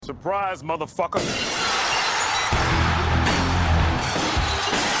Surprise, motherfucker.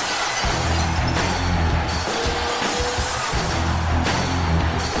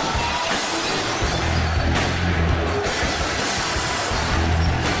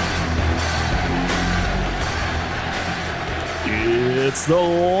 It's the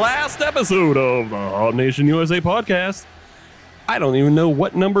last episode of the Hot Nation USA podcast. I don't even know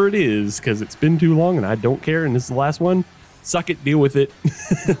what number it is because it's been too long and I don't care. And this is the last one. Suck it, deal with it.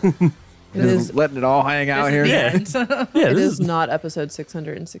 It is letting it all hang out here. Yeah. Yeah, It this is not episode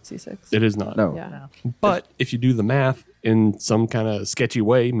 666. It is not. No. Yeah. But if you do the math in some kind of sketchy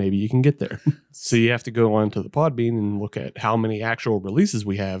way, maybe you can get there. So you have to go onto the Podbean and look at how many actual releases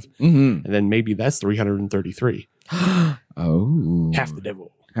we have. Mm-hmm. And then maybe that's 333. Oh. Half the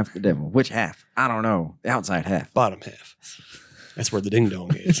devil. Half the devil. Which half? I don't know. The outside half. Bottom half. That's where the ding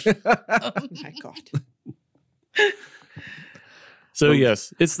dong is. Oh my God. So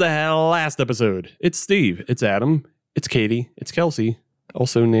yes, it's the last episode. It's Steve. It's Adam. It's Katie. It's Kelsey,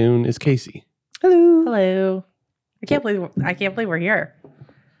 also known as Casey. Hello. Hello. I can't believe we're here.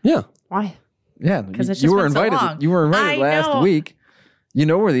 Yeah. Why? Yeah. 'Cause it's you just were been so invited. long. You were invited I last know. week. You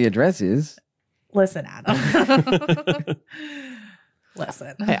know where the address is. Listen, Adam.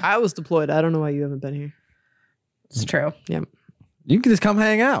 Listen. Hey, I was deployed. I don't know why you haven't been here. It's true. You can just come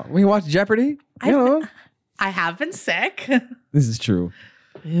hang out. We can watch Jeopardy. You know. I have been sick. This is true.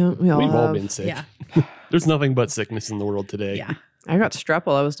 Yeah, we all We've all have. been sick. Yeah. There's nothing but sickness in the world today. Yeah. I got strep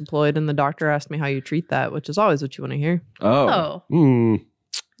while I was deployed, and the doctor asked me how you treat that, which is always what you want to hear. Oh, Oh. Mm.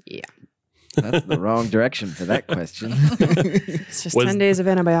 that's the wrong direction for that question. It's just Was- 10 days of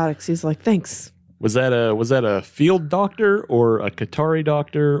antibiotics. He's like, thanks. Was that a field doctor or a Qatari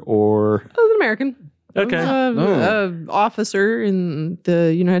doctor or I was an American. okay? Officer in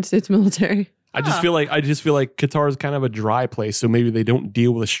the United States military. I just feel like Qatar is kind of a dry place, so maybe they don't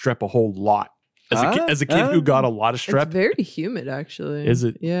deal with strep a whole lot. As a kid who got a lot of strep, It's very humid, actually. Is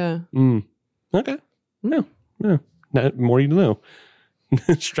it? Yeah. Okay, no, more you know. I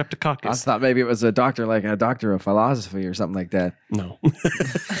Streptococcus. thought maybe it was a doctor, like a doctor of philosophy or something like that. No.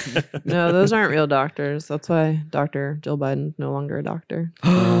 No, those aren't real doctors. That's why Dr. Jill Biden's no longer a doctor.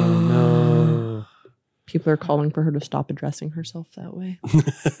 No. People are calling for her to stop addressing herself that way.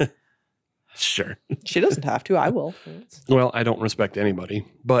 Sure. She doesn't have to. I will. Well, I don't respect anybody,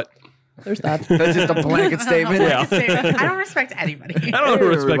 but There's that. That's just a blanket statement. Yeah. I don't respect anybody. I don't Hey,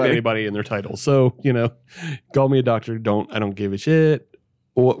 respect everybody. anybody in their title. So, call me a doctor. I don't give a shit.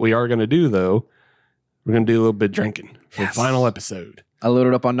 What we are going to do, though, we're going to do a little bit of drinking for the final episode. I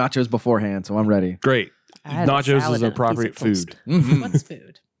loaded up on nachos beforehand, so I'm ready. Great. I had a Nachos salad is and a piece appropriate of toast. food. What's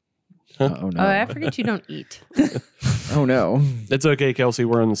food? Oh no! Oh, I forget you don't eat. Oh no! It's okay, Kelsey.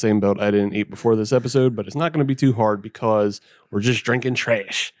 We're on the same boat. I didn't eat before this episode, but it's not going to be too hard because we're just drinking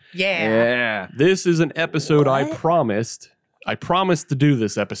trash. Yeah. Yeah. This is an episode I promised to do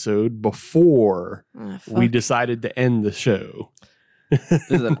this episode before we decided to end the show.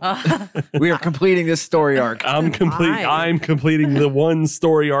 This is we are completing this story arc. I'm completing the one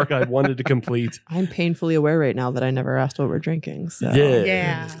story arc I wanted to complete. I'm painfully aware right now that I never asked what we're drinking. So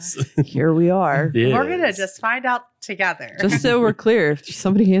Yes. here we are. Yes. We're going to just find out together. Just so we're clear, if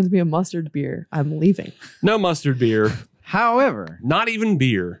somebody hands me a mustard beer, I'm leaving. No mustard beer, However, not even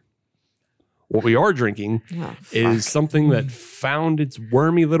beer. What we are drinking Oh, is something that found its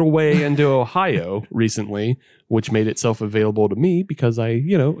wormy little way into Ohio recently, which made itself available to me because I,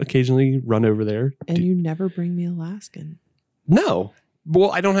 occasionally run over there. and you never bring me Alaskan. No.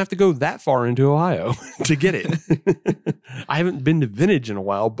 Well, I don't have to go that far into Ohio to get it. I haven't been to Vintage in a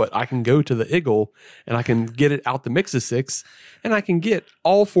while, but I can go to the Eagle and I can get it out the Mix of Six and I can get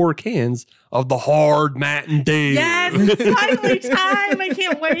all 4 cans of the Hard Mountain Dew. Yes, it's finally time. I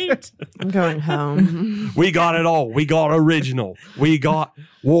can't wait. I'm going home. We got it all. We got original. We got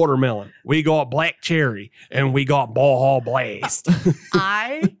watermelon. We got black cherry. And we got Baja Blast.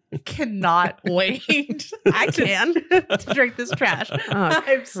 I cannot wait. I can to drink this trash.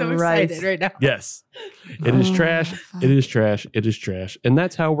 I'm so Christ. excited right now. Yes. It is Oh, trash. fuck. It is trash. It is trash. And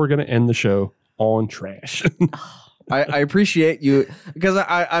that's how we're going to end the show, on trash. I appreciate you because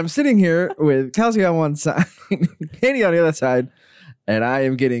I'm sitting here with Kelsey on one side, Katie on the other side, and I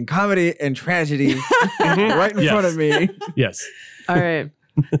am getting comedy and tragedy right in Yes. front of me. Yes. All right.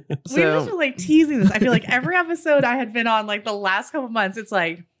 We've just So been like teasing this. I feel like every episode I had been on, like the last couple months, it's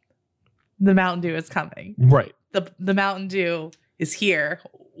like the Mountain Dew is coming. Right. The Mountain Dew is here.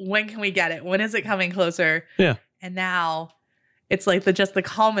 When can we get it? When is it coming closer? Yeah. And now it's like the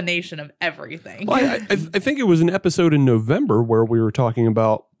culmination of everything. Well, I think it was an episode in November where we were talking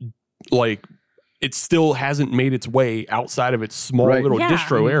about like it still hasn't made its way outside of its small Right. little Yeah.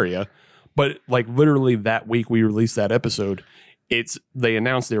 distro area. But like literally that week we released that episode, they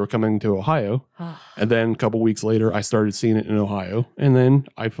announced they were coming to Ohio. And then a couple weeks later, I started seeing it in Ohio. And then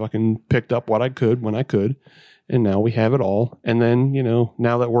I fucking picked up what I could when I could. And now we have it all. And then,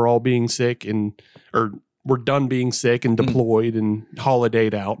 now that we're all being sick or we're done being sick and deployed and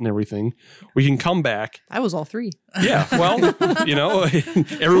holidayed out and everything, we can come back. I was all 3. Yeah. Well,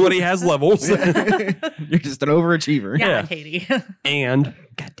 everybody has levels. You're just an overachiever. Yeah, Yeah. Katie. And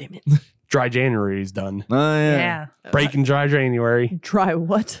God damn it. dry January is done. Oh, yeah. Yeah. Breaking dry January. Try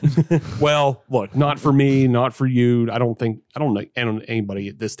what? Well, look, not for me, not for you. I don't know anybody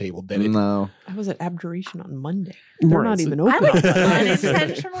at this table did it. No. I was at Abjuration on Monday. They're Right, not so- even I open. like on Monday.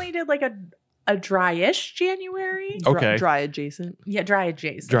 unintentionally did like a dry-ish January. Okay. Dry adjacent. Yeah, dry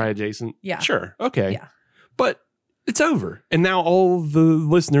adjacent. Dry adjacent. Yeah. Sure. Okay. Yeah. But it's over. And now all the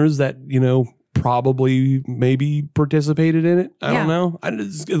listeners that, probably maybe participated in it. I Yeah. don't know. At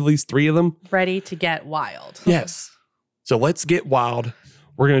least 3 of them. Ready to get wild. Yes. So let's get wild.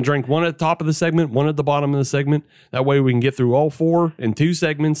 We're going to drink one at the top of the segment, one at the bottom of the segment. That way we can get through all 4 in 2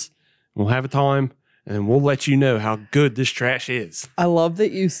 segments. We'll have a time and then we'll let you know how good this trash is. I love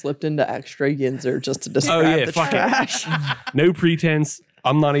that you slipped into extra Yinzer just to describe the fuck it. trash. No pretense.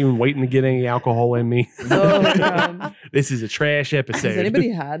 I'm not even waiting to get any alcohol in me. Oh, God. This is a trash episode. Has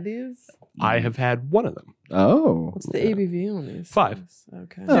anybody had these? I have had one of them. Oh. What's the ABV on these? 5. things?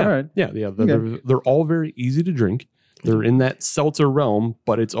 Okay. All right. Yeah. They're all very easy to drink. They're in that seltzer realm,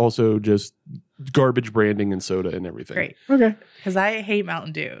 but it's also just garbage branding and soda and everything. Great. Okay. Because I hate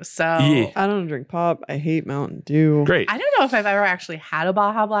Mountain Dew. So Yeah. I don't drink pop. I hate Mountain Dew. Great. I don't know if I've ever actually had a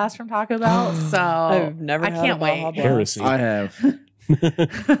Baja Blast from Taco Bell. So I've never I had can't a Baja wait. Blast. Heresy. I have.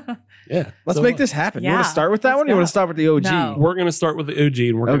 Yeah. Let's So make this happen. You want Yeah. to start with that Let's one? Or you want go. to start with the OG? No. We're going to start with the OG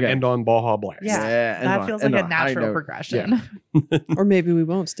and we're going to Okay. end on Baja Blast. Yeah. and that on- feels and like a on a high natural note. progression. Or maybe we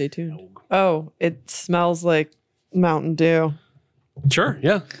won't. Stay tuned. Oh, it smells like Mountain Dew. Sure.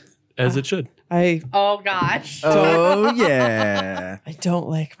 Yeah. As it should. I Oh gosh. Oh, yeah. I don't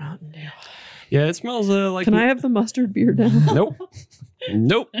like Mountain Dew. Yeah. It smells like. Can I have the mustard beer now? Nope.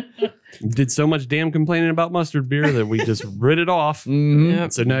 Nope. Did so much damn complaining about mustard beer that we just rid it off. Mhm.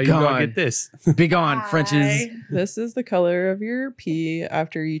 Yep. So now you gotta Gone. get this. Be gone, Frenches. Bye. This is the color of your pee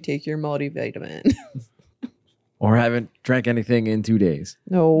after you take your multivitamin. Or haven't drank anything in 2 days.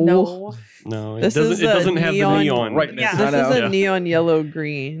 No. No. No, it This doesn't. is It a doesn't have neon- the neon. Right. Yeah. This I know. is a Yeah. neon yellow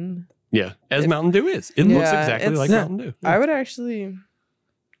green. Yeah, as If- Mountain Dew is. It looks Yeah, exactly it's- like Yeah. Mountain Dew. I would actually.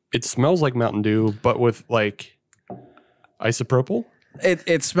 It smells like Mountain Dew, but with like isopropyl.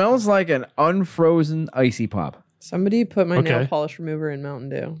 It smells like an unfrozen icy pop. Somebody put my nail Okay. polish remover in Mountain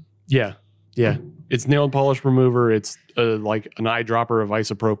Dew. Yeah, yeah. It's nail polish remover. It's like an eyedropper of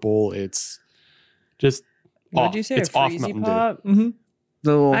isopropyl. It's just. What off. did you say? It's a off freezy Mountain Dew. pop? Mm-hmm.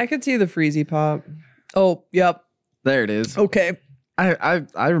 The little, I could see the freezy pop. Oh, yep. there it is. Okay.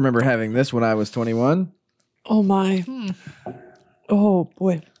 I remember having this when I was 21. Oh my. Hmm. Oh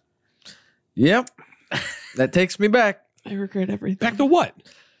boy. Yep. That takes me back. I regret everything. Back to what?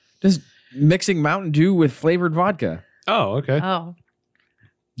 Just mixing Mountain Dew with flavored vodka. Oh, okay. Oh.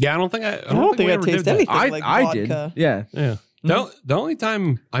 Yeah, I don't think I. I don't think we I ever did taste that. anything I like I vodka. did. Yeah. Yeah. The only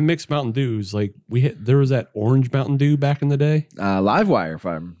time I mixed Mountain Dew is like there was that orange Mountain Dew back in the day. Livewire, if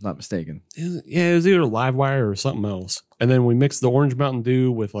I'm not mistaken. It was either Livewire or something else. And then we mixed the orange Mountain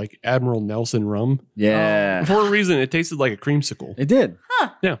Dew with like Admiral Nelson rum. Yeah. For a reason, it tasted like a creamsicle. It did. Huh.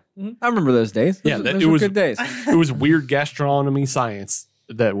 Yeah. I remember those days. Yeah, those it were was- good days. It was weird gastronomy science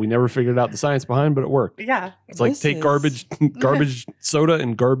that we never figured out the science behind, but it worked. Yeah. It's like This take is- garbage soda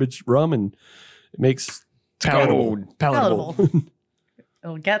and garbage rum, and it makes palatable. Palatable.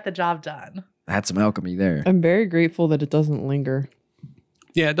 It'll get the job done. That's some alchemy there. I'm very grateful that it doesn't linger.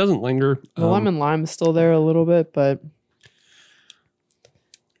 Yeah, it doesn't linger. The lemon lime is still there a little bit, but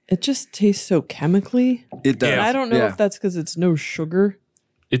it just tastes so chemically. It does. And I don't know Yeah. if that's because it's no sugar.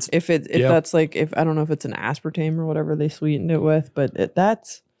 It's If Yeah. that's like if I don't know if it's an aspartame or whatever they sweetened it with, but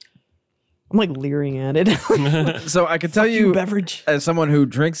that's I'm like leering at it. So I can tell You you, beverage. as someone who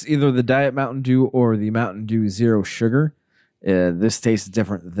drinks either the Diet Mountain Dew or the Mountain Dew Zero Sugar, this tastes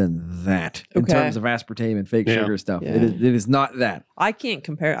different than that in Okay. terms of aspartame and fake Yeah. sugar stuff. Yeah. It is not that. I can't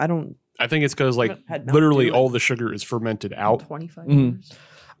compare. I don't. I think it's because like haven't had Mountain literally Dew in all the sugar is fermented out. 25 Mhm. years.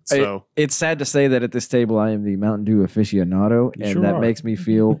 So It's sad to say that at this table I am the Mountain Dew aficionado, You and sure that are. makes me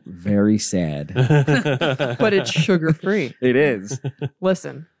feel very sad. But it's sugar free. It is.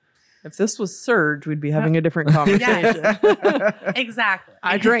 Listen, if this was Surge, we'd be having a different conversation. Exactly.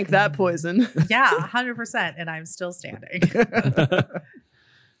 I drank that poison. Yeah, 100%. And I'm still standing.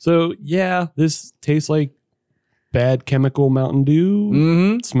 So yeah, this tastes like bad chemical Mountain Dew.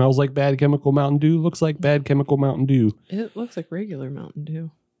 Mm-hmm. Smells like bad chemical Mountain Dew. Looks like bad chemical Mountain Dew. It looks like regular Mountain Dew.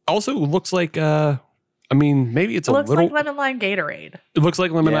 Also looks like I mean, maybe it's It a looks little. like lemon lime Gatorade. It looks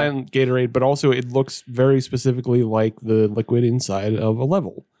like lemon Yeah. lime Gatorade, but also it looks very specifically like the liquid inside of a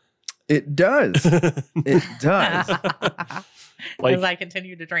level. It does. It does. Like- As I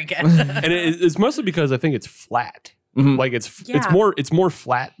continue to drink it. And it's mostly because I think it's flat. Mhm. Like it's Yeah. it's more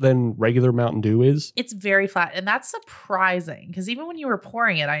flat than regular Mountain Dew is. It's very flat, and that's surprising because even when you were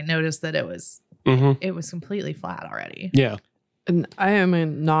pouring it, I noticed that it was completely flat already. Yeah. And I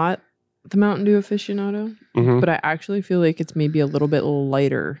am not the Mountain Dew aficionado, Mhm. but I actually feel like it's maybe a little bit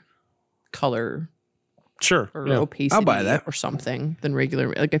lighter color Sure. or Yeah. opacity I'll buy that. or something than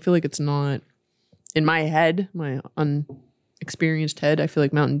regular. Like I feel like it's not in my head, my unexperienced head. I feel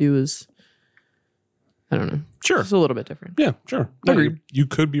like Mountain Dew is, I don't know, Sure. it's a little bit different. Yeah, sure. No, Agreed. you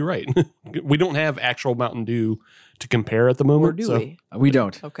could be right. We don't have actual Mountain Dew to compare at the moment. Or do so, we? We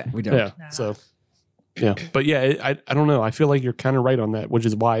don't. Okay. We don't. Yeah. No. So, yeah. But yeah, I don't know. I feel like you're kind of right on that, which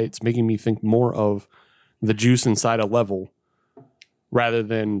is why it's making me think more of the juice inside a level rather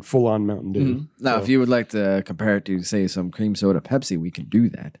than full on Mountain Dew. Mhm. Now, So- if you would like to compare it to, say, some cream soda Pepsi, we can do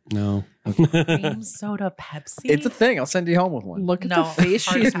that. No. Cream soda Pepsi. It's a thing. I'll send you home with one. Look at No, the face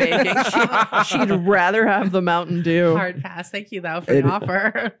hard she's pass. making. She'd rather have the Mountain Dew. hard pass. Thank you though for It- the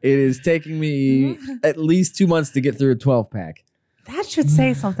offer. It is taking me at least 2 months to get through a 12-pack. That should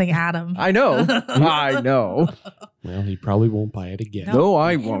say something, Adam. I know. I know. Well, he probably won't buy it again. No,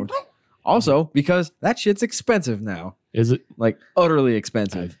 I Man, won't. what? Also, because that shit's expensive now. Is it? Like, utterly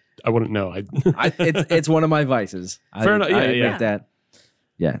expensive. I wouldn't know. It's one of my vices. Fair enough. Yeah, I admit yeah. that.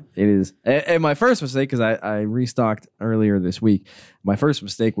 Yeah, it is. And my first mistake, because I restocked earlier this week, my first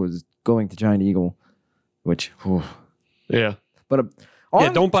mistake was going to Giant Eagle, which, whew. Yeah. But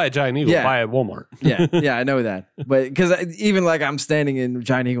Yeah, don't buy a Giant Eagle. Yeah. Buy at Walmart. yeah, I know that. But because even like I'm standing in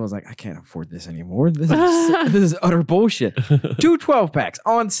Giant Eagle, I was like, I can't afford this anymore. This is utter bullshit. 2 12-packs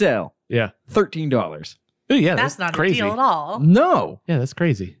on sale, Yeah. $13. Oh, yeah, That's not crazy. a deal at all. No, Yeah, that's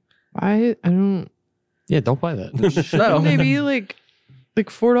crazy. I don't. Yeah, don't buy that. no. Maybe like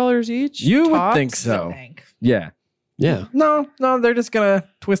 $4 each. You would tops? think I so. think. Yeah. Yeah. No, they're just gonna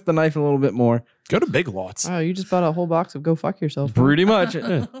twist the knife a little bit more. Go to Big Lots. Wow, you just bought a whole box of Go Fuck Yourself. Pretty much.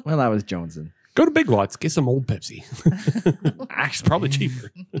 Yeah. Well, I was jonesing. Go to Big Lots. Get some old Pepsi. Actually, probably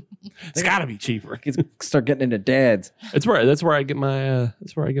cheaper. It's got to be cheaper. Kids start getting into dads. That's where I get my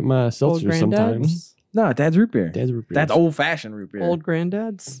Old seltzer sometimes. grandads. No, dad's root beer. Dad's root beers. That's old fashioned root beer. Old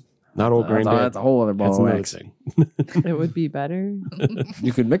grandads. Not old That's, granddad. that's a whole other That's ball of another wax. thing. It would be better.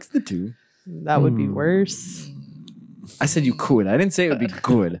 You could mix the two. That would be Hmm. worse. I said you could. I didn't say it would be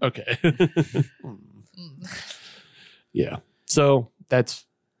good. Okay. Mm. Yeah. So that's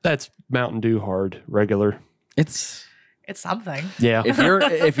Mountain Dew hard regular. It's It's something. Yeah.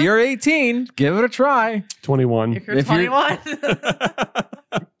 if you're 18, give it a try. 21. If you're If you're- 21.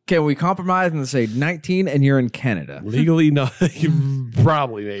 Can we compromise and say 19 and you're in Canada? Legally, no.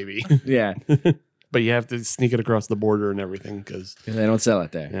 Probably, maybe. Yeah, But you have to sneak it across the border and everything because because they don't sell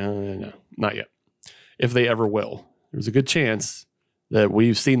it there. no, not yet. If they ever will, there's a good chance that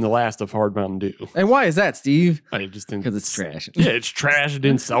we've seen the last of Hard Mountain Dew. And why is that, Steve? I just didn't. Because it's trash. Yeah, it's trash. It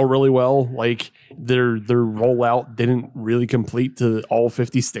didn't sell really well. Like their rollout didn't really complete to all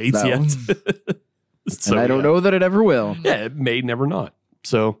 50 states No. yet. So, And I don't yeah. know that it ever will. Yeah, it may never not.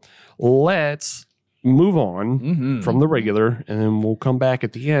 So let's move on Mm-hmm. from the regular, and then we'll come back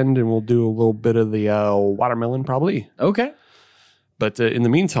at the end and we'll do a little bit of the watermelon probably. Okay. But in the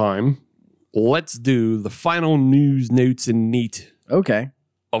meantime, let's do the final news, notes, and neat Okay.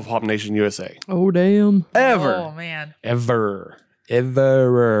 of Hop Nation USA. Oh, damn. Ever. Oh, man. Ever.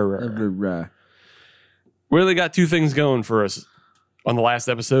 Ever. We really got two things going for us on the last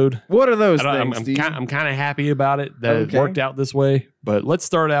episode. What are those I'm things, Steve? kind of happy about it that Okay. it worked out this way. But let's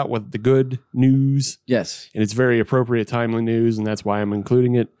start out with the good news. Yes. And it's very appropriate, timely news, and that's why I'm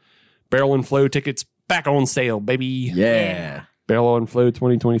including it. Barrel and Flow tickets back on sale, baby. Yeah. Barrel and Flow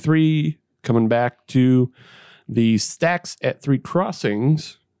 2023 coming back to the Stacks at Three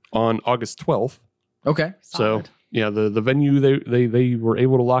Crossings on August 12th. Okay. Solid. So yeah, the venue they were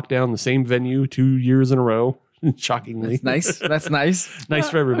able to lock down the same venue 2 years in a row. Shockingly, That's nice. That's nice. nice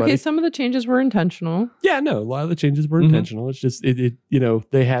for everybody. Okay, some of the changes were intentional. Yeah, no, a lot of the changes were Mhm. intentional. It's just it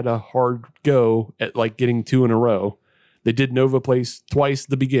they had a hard go at like getting 2 in a row. They did Nova Place twice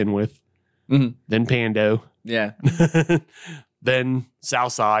to begin with, Mhm. then Pando, Yeah. then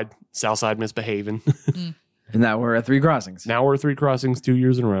Southside misbehaving. And now we're at Three Crossings. Now we're at Three Crossings 2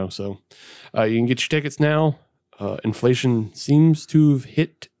 years in a row. So you can get your tickets now. Inflation seems to have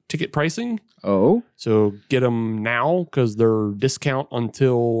hit ticket pricing. Oh, So get them now because they're discount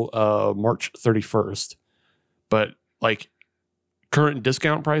until March 31st. But like current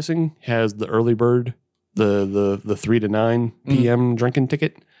discount pricing has the early bird, the 3 to 9 p.m. drinking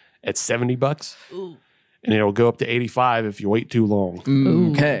ticket at $70, Ooh. and it'll go up to 85 if you wait too long.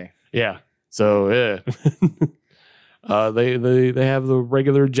 okay. Yeah. So they have the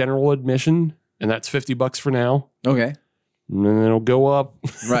regular general admission, and that's $50 for now. Okay. And then it'll go up.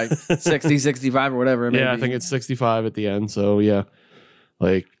 Right. 60, 65 or whatever. It may Yeah, I be. think it's 65 at the end. So yeah,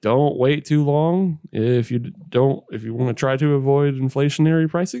 like don't wait too long if you want to try to avoid inflationary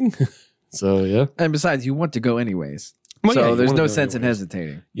pricing. So yeah. And besides, you want to go anyways. Well, yeah, so you there's wanna no go sense in anyways.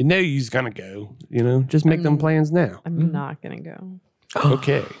 hesitating. You know you's gonna go. You know, just make them plans now. I'm not gonna go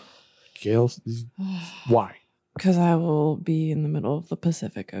Okay. Gail, why? because I will be in the middle of the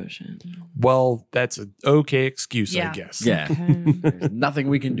Pacific Ocean. Well, that's an okay excuse, I Yeah. guess. Yeah. Okay. There's nothing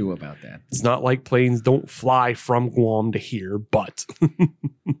we can do about that. It's not like planes don't fly from Guam to here, but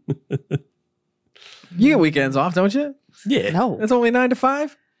You get weekends off, don't you? yeah. No. It's only 9 to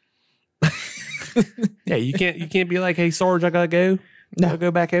 5. Yeah, you can't be like, hey Sarge, I gotta go. No. Gotta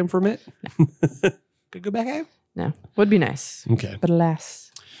go back home for a minute. Could go back home? No. Would be nice, Okay. but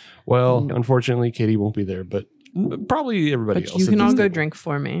alas. Well, No. unfortunately, Katie won't be there, but probably everybody But else. you at can this all go table. drink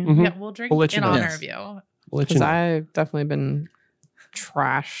for me Mhm. Yeah, we'll drink We'll let you in know. honor Yes. of you. We'll let you because know. I've definitely been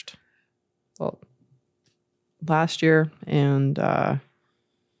trashed. Well, last year and a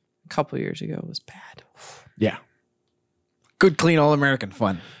couple years ago was bad. Yeah. Good, clean, all American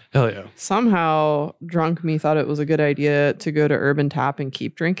fun. Hell yeah. Somehow, drunk me thought it was a good idea to go to Urban Tap and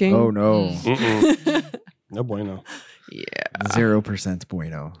keep drinking. Oh, no. Mm-mm. No bueno. Yeah. 0%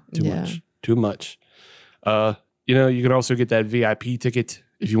 bueno. Too Yeah. much. Too much. You can also get that VIP ticket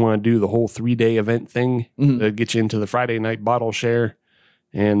if you want to do the whole 3-day event thing. Mhm. That'll get you into the Friday night bottle share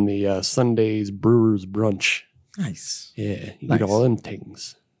and the Sunday's Brewers brunch. Nice. Yeah, you Nice. get all them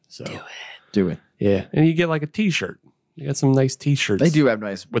things. So Do it. yeah, and you get like a T-shirt. You got some nice T-shirts. They do have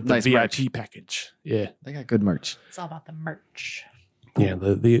nice with nice the merch. VIP package. Yeah, They got good merch. It's all about the merch. yeah.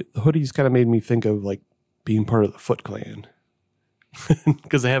 The hoodies kind of made me think of like being part of the Foot Clan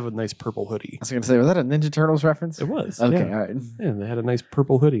because they have a nice purple hoodie. I was going to say, was that a Ninja Turtles reference? It was Okay, yeah. all right. Yeah, they had a nice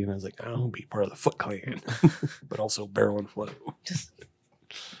purple hoodie, and I was like, I'll be part of the Foot Clan, but also Barrel and Flow.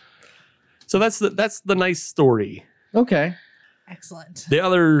 So that's the nice story. Okay. Excellent. The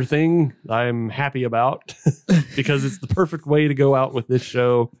other thing I'm happy about, because it's the perfect way to go out with this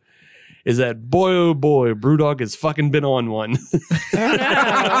show, is that boy oh boy, Brewdog has fucking been on one,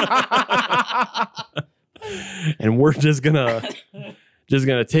 and we're just gonna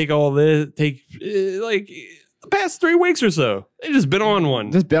take all this, like the past 3 weeks or so. They just been on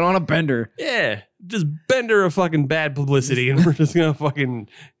one. Just been on a bender. Yeah, just bender of fucking bad publicity, and we're just gonna fucking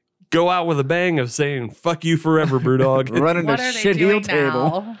go out with a bang of saying "fuck you forever, Brewdog." Running What a are they shit heel doing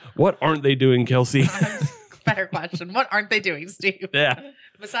table. now? What aren't they doing, Kelsey? Better question. What aren't they doing, Steve? Yeah.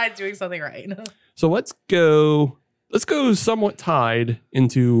 Besides doing something right. So let's go somewhat tied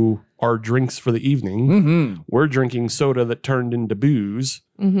into our drinks for the evening. Mm-hmm. We're drinking soda that turned into booze.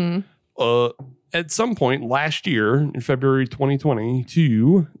 Mm-hmm. At some point last year, in February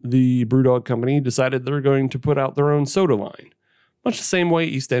 2022, the Brewdog Company decided they're going to put out their own soda line, much the same way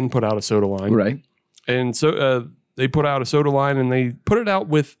East End put out a soda line. Right. And so they put out a soda line, and they put it out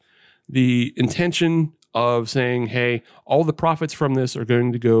with the intention of saying, hey, all the profits from this are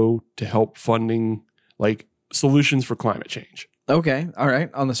going to go to help funding like solutions for climate change. Okay. All right.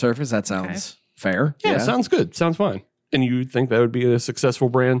 On the surface, that sounds fair. Yeah, sounds good. Sounds fine. And you would think that would be a successful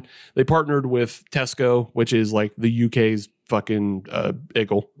brand. They partnered with Tesco, which is like the UK's fucking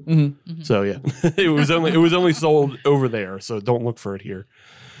Eagle. Mhm. So yeah, it was only sold over there. So don't look for it here,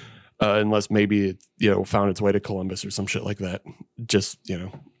 unless maybe it found its way to Columbus or some shit like that. Just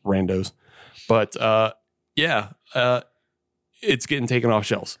randos. But it's getting taken off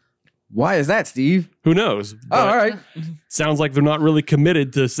shelves. Why is that, Steve? Who knows? Oh, But all right. sounds like they're not really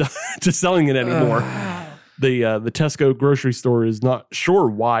committed to to selling it anymore. The Tesco grocery store is not sure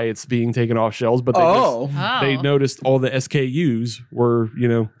why it's being taken off shelves, but they noticed all the SKUs were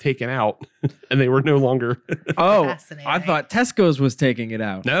taken out, and they were no longer. Fascinating. I thought Tesco's was taking it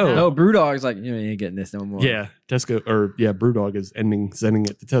out. No. No, Brewdog's like, you ain't getting this no more. Yeah, Brewdog is sending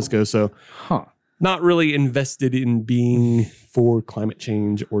it to Tesco. So Huh. not really invested in being for climate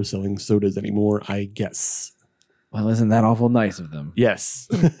change or selling sodas anymore, I guess. Well, isn't that awful nice of them? Yes.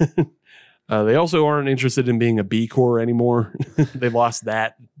 They also aren't interested in being a B Corp anymore. They lost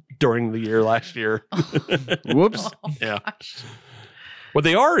that during the year last year. Whoops. Yeah. What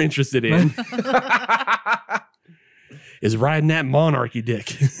they are interested in is riding that monarchy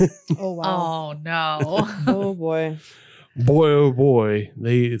dick. Oh Oh no. Oh boy. Boy, oh boy.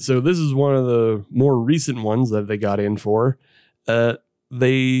 So this is one of the more recent ones that they got in for.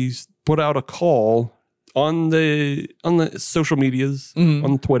 They put out a call on the social medias, Mhm.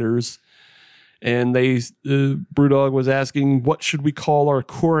 on the Twitters, and Brewdog was asking, what should we call our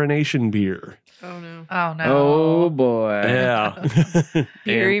coronation beer? Oh no. Oh no. Oh boy. Yeah.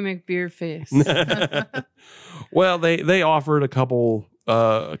 Beery McBeer face. Well, they offered a couple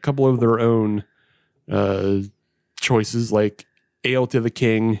of their own choices, like Ale to the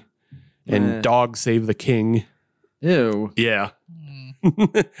King and Yeah. Dog Save the King. Ew. Yeah.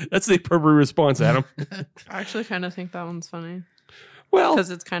 Mm. That's the appropriate response, Adam. I actually kind of think that one's funny Well, because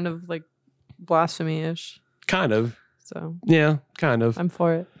it's kind of like blasphemy-ish. kind of. So Yeah, kind of. I'm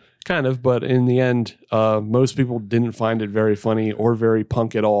for it. Kind of. But in the end, most people didn't find it very funny or very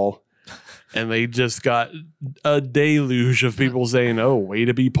punk at all. And they just got a deluge of people saying, "Oh, way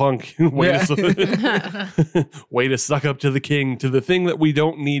to be punk! way to suck up to the king, to the thing that we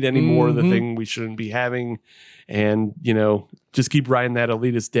don't need anymore, the Mhm. thing we shouldn't be having, and just keep riding that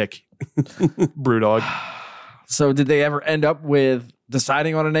elitist dick, Brewdog." So did they ever end up with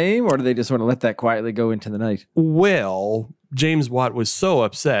deciding on a name, or did they just want to let that quietly go into the night? Well, James Watt was so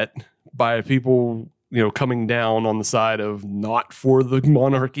upset by people, coming down on the side of not for the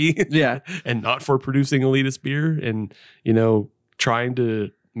monarchy. Yeah. And not for producing elitist beer, and trying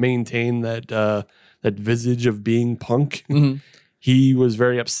to maintain that visage of being punk. Mhm. He was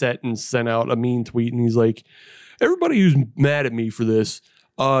very upset and sent out a mean tweet, and he's like, "Everybody who's mad at me for this,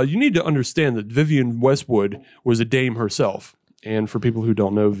 you need to understand that Vivienne Westwood was a dame herself." And for people who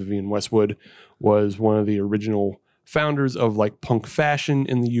don't know, Vivienne Westwood was one of the original founders of like punk fashion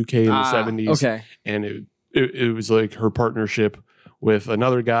in the UK in the 70s. Okay. And it was like her partnership with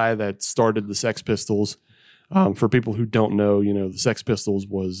another guy that started the Sex Pistols. For people who don't know, the Sex Pistols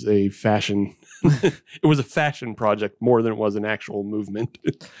was a fashion. It was a fashion project more than it was an actual movement.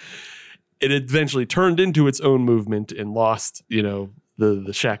 It eventually turned into its own movement and lost, the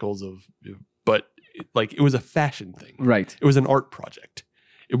shackles of. But it was a fashion thing. Right. It was an art project.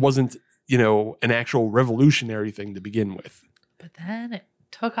 It wasn't, an actual revolutionary thing to begin with. But then it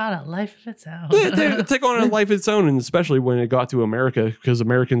took on a life of its own. It took on a life of its own, and especially when it got to America, because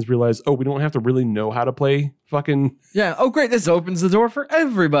Americans realized, we don't have to really know how to play fucking. Yeah. Oh, great. This opens the door for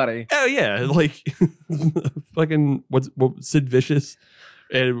everybody. Oh yeah, fucking what Sid Vicious.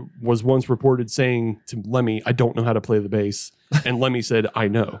 It was once reported saying to Lemmy, "I don't know how to play the bass," and Lemmy said, "I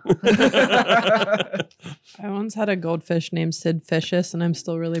know." I once had a goldfish named Sid Vicious, and I'm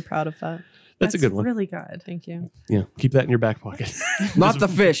still really proud of that. That's a good one. Really good. Thank you. Yeah, keep that in your back pocket. Not the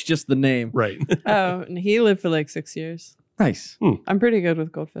fish, just the name. Right. Oh, and he lived for like 6 years. Nice. I'm pretty good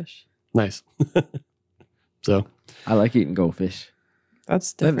with goldfish. Nice. So I like eating goldfish.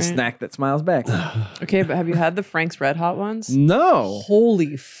 That's They have a different. snack that smiles back. Okay, but have you had the Frank's Red Hot ones? No.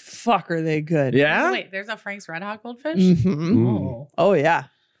 Holy fuck, are they good? Yeah? Wait, there's a Frank's Red Hot Goldfish? Mhm. Oh. Oh yeah.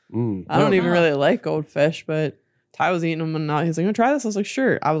 Mm. I don't Oh. even really like goldfish, but Ty was eating them and now he's like, "I'm gonna try this." I was like,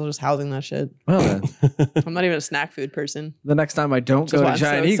 "Sure." I was just housing that shit. Well, then, I'm not even a snack food person. the next time I don't Which is go why to I'm so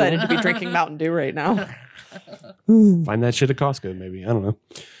Giant Eagle. excited to be drinking Mountain Dew right now. Find that shit at Costco, maybe. I don't know.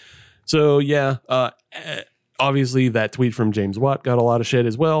 So yeah, obviously that tweet from James Watt got a lot of shit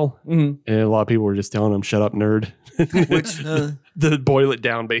as well, Mhm. and a lot of people were just telling him, "Shut up, nerd." Which, to boil it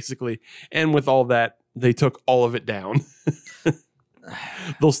down, basically. And with all that, they took all of it down.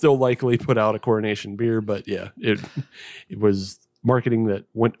 They'll still likely put out a coronation beer, but yeah, it was marketing that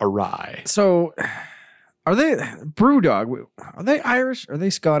went awry. so, are they Brewdog? Are they Irish? Or are they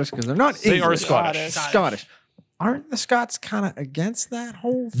Scottish? Because they're not. They are English. Scottish. Scottish. Aren't the Scots kind of against that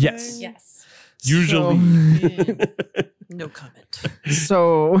whole thing? Yes. Yes. Usually. No comment.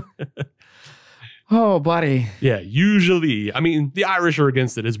 So, oh, buddy, Yeah, usually. I mean, the Irish are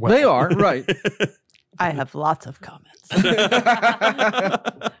against it as well. they are right. I have lots of comments.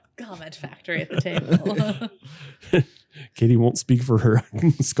 Comment factory at the table. Katie won't speak for her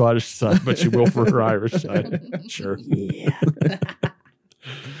Scottish side, but she will for her Irish side. Sure. Yeah.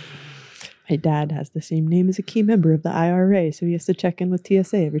 My dad has the same name as a key member of the IRA, so he has to check in with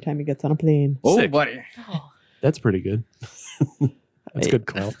TSA every time he gets on a plane. Oh, Sick. buddy, Oh, That's pretty good. That's good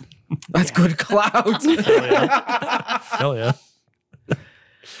clout. that's good clout. Hell yeah.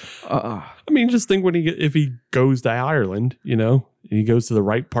 Uh-uh. I mean, just think if he goes to Ireland, and he goes to the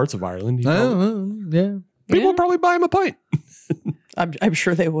right parts of Ireland, Yeah. people will probably buy him a pint. I'm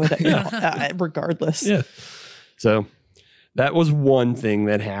sure they would, regardless. Yeah. So that was one thing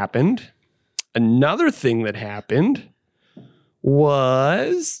that happened. Another thing that happened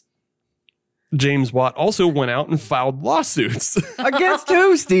was James Watt also went out and filed lawsuits. Against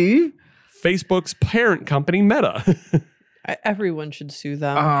who, Steve? Facebook's parent company, Meta. Everyone should sue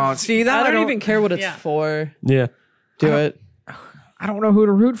them. Oh, see that I don't even care what it's Yeah. for. Yeah. Do it. I don't know who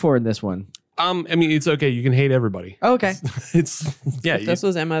to root for in this one. I mean, it's okay. You can hate everybody. Okay. It's yeah. If this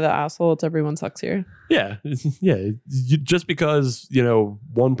was Emma the asshole, it's everyone sucks here. Yeah, just because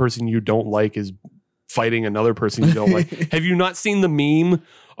one person you don't like is fighting another person you don't like. Have you not seen the meme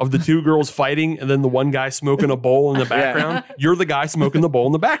of the two girls fighting and then the one guy smoking a bowl in the background? You're the guy smoking the bowl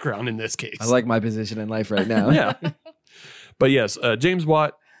in the background in this case. I like my position in life right now. Yeah, but yes, James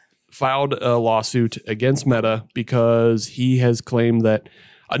Watt filed a lawsuit against Meta because he has claimed that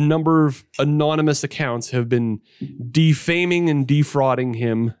a number of anonymous accounts have been defaming and defrauding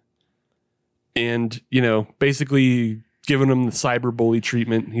him and, basically giving him the cyberbully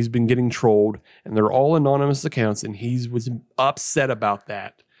treatment. He's been getting trolled and they're all anonymous accounts and he was upset about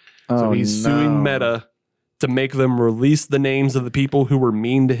that. So he's suing Meta to make them release the names of the people who were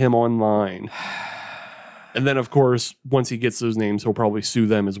mean to him online. And then, of course, once he gets those names, he'll probably sue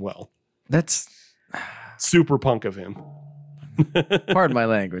them as well. That's Super punk of him. pardon my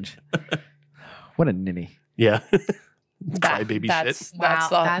language. What a ninny. Yeah. Crybaby shit. Wow,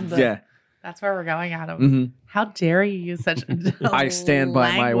 That's Yeah. That's where we're going, Adam. hmm How dare you use such I stand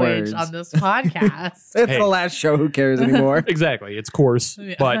by my language words. on this podcast? It's Hey. the last show. Who cares anymore? Exactly. It's coarse,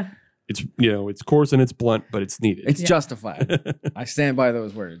 Yeah. but it's it's coarse and it's blunt, but it's needed. It's justified. I stand by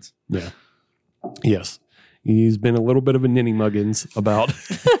those words. Yeah. Yes. He's been a little bit of a ninny muggins about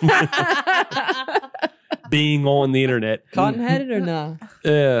being on the internet. Cotton-headed or not?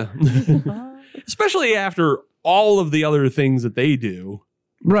 Yeah. Especially after all of the other things that they do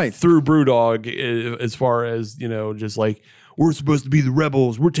Right. through Brewdog, as far as, just like, we're supposed to be the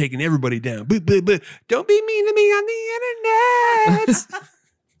rebels. We're taking everybody down. But don't be mean to me on the internet.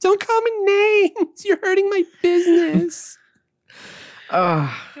 Don't call me names. You're hurting my business.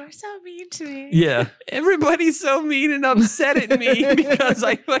 You're so mean to me. Yeah. Everybody's so mean and upset at me because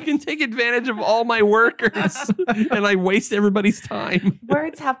I fucking take advantage of all my workers and I waste everybody's time.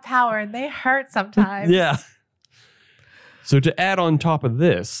 Words have power and they hurt sometimes. Yeah. So to add on top of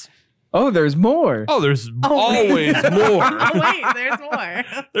this, There's more. there's wait. always more. Oh, wait, there's more.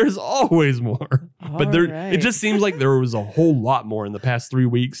 There's always more. But there, Alright. it just seems like there was a whole lot more in the past 3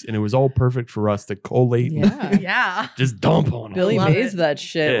 weeks, and it was all perfect for us to collate and Yeah. Yeah. just dump on Billy Love Mays it. that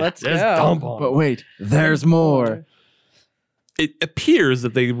shit. Yeah, Let's just go. dump on But 'em. wait, there's more. It appears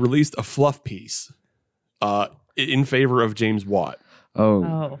that they released a fluff piece in favor of James Watt.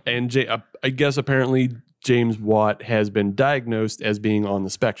 Oh. And I guess apparently James Watt has been diagnosed as being on the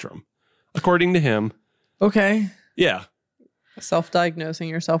spectrum. According to him, Okay. yeah. Self-diagnosing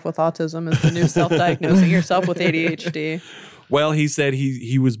yourself with autism is the new self-diagnosing yourself with ADHD. Well, he said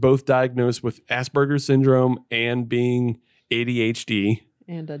he was both diagnosed with Asperger's syndrome and being ADHD.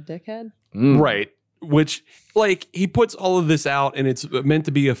 And a dickhead. Right. Which, like, he puts all of this out and it's meant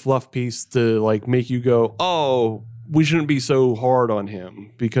to be a fluff piece to, like, make you go, oh, we shouldn't be so hard on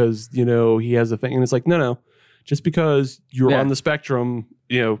him because, he has a thing. And it's like, no. Just because you're Yeah. on the spectrum,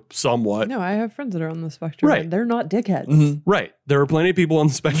 somewhat. No, I have friends that are on the spectrum. Right. And they're not dickheads. Mhm. Right. There are plenty of people on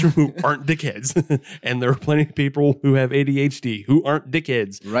the spectrum who aren't dickheads. And there are plenty of people who have ADHD who aren't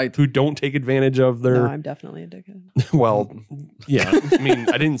dickheads, Right. who don't take advantage of No, their, I'm definitely a dickhead. well, yeah. I mean,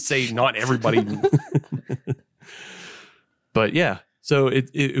 I didn't say not everybody. But yeah. So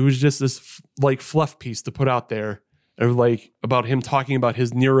it was just this like fluff piece to put out there of like about him talking about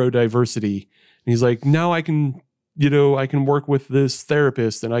his neurodiversity. And he's like, now I can, I can work with this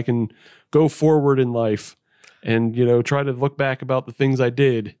therapist and I can go forward in life and, try to look back about the things I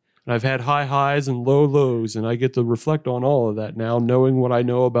did. And I've had high highs and low lows and I get to reflect on all of that now, knowing what I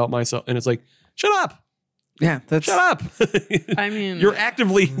know about myself. And it's like, shut up. Yeah. That's Shut up. I mean, You've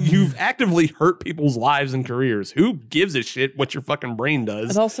actively hurt people's lives and careers. Who gives a shit what your fucking brain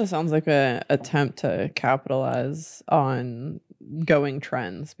does? it also sounds like an attempt to capitalize on going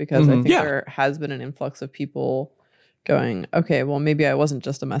trends because I think Yeah. there has been an influx of people going, okay, well, maybe I wasn't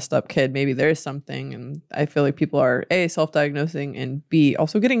just a messed up kid. Maybe there's something. And I feel like people are A, self-diagnosing, and B,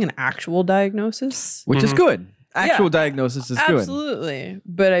 also getting an actual diagnosis. which is good. Actual Yeah. diagnosis is good. Absolutely.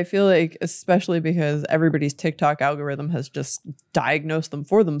 But I feel like, especially because everybody's TikTok algorithm has just diagnosed them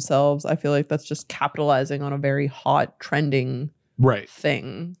for themselves, I feel like that's just capitalizing on a very hot, trending Right.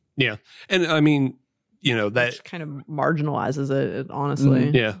 thing. And I mean, that, Which kind of marginalizes it,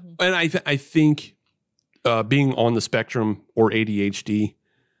 honestly. Mhm. yeah. And I think being on the spectrum or ADHD,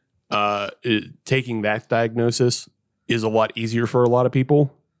 taking that diagnosis is a lot easier for a lot of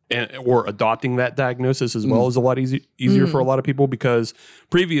people. or adopting that diagnosis as well is a lot easier for a lot of people, because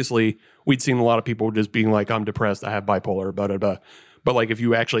previously we'd seen a lot of people just being like, I'm depressed, I have bipolar, blah, blah, blah. But like if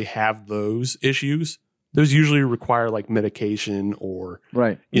you actually have those issues, those usually require like medication or,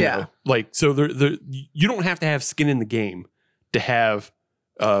 Right. you know, like, so you don't have to have skin in the game to have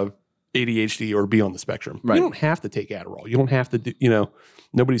ADHD or be on the spectrum. Right. You don't have to take Adderall. You don't have to do, you know,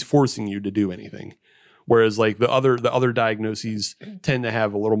 nobody's forcing you to do anything. Whereas like the other diagnoses tend to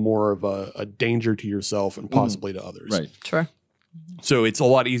have a little more of a danger to yourself and possibly to others. Right. Sure. So it's a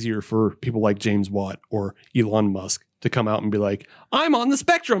lot easier for people like James Watt or Elon Musk to come out and be like, I'm on the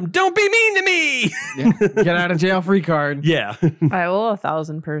spectrum. Don't be mean to me. Yeah. Get out of jail free card. Yeah. I will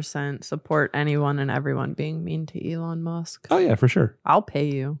 1,000% support anyone and everyone being mean to Elon Musk. Oh, yeah, for sure. I'll pay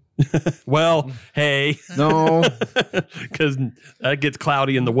you. Well, hey. No. Because that gets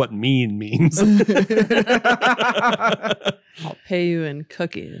cloudy in the what mean means. I'll pay you in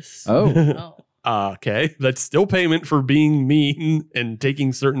cookies. Oh. Oh. Okay. That's still payment for being mean and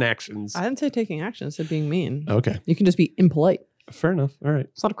taking certain actions. I didn't say taking action. I said being mean. Okay. You can just be impolite. Fair enough. All right.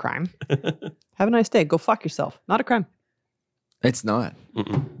 It's not a crime. Have a nice day. Go fuck yourself. Not a crime. It's not.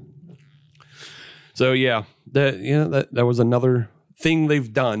 Mm-mm. So yeah, that was another thing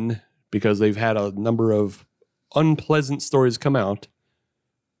they've done, because they've had a number of unpleasant stories come out.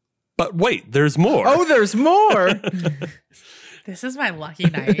 But wait, there's more. Oh, there's more. This is my lucky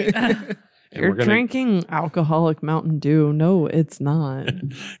night. And You're we're gonna- drinking alcoholic Mountain Dew. No, it's not.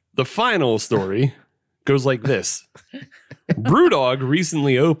 The final story goes like this. Brewdog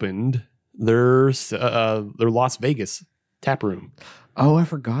recently opened their Las Vegas tap room. Oh, I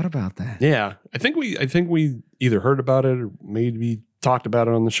forgot about that. Yeah, I think we either heard about it or maybe talked about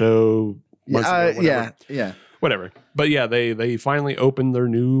it on the show. months ago, whatever. Yeah. Whatever. But yeah, they finally opened their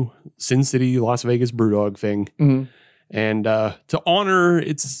new Sin City Las Vegas Brewdog thing. Mm-hmm. And to honor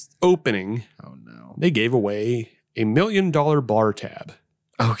its opening, Oh no. they gave away $1 million bar tab.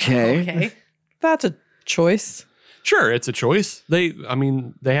 Okay. Okay. That's a choice. Sure, it's a choice. They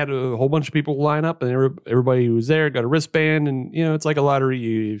had a whole bunch of people line up, and everybody who was there got a wristband, and you know it's like a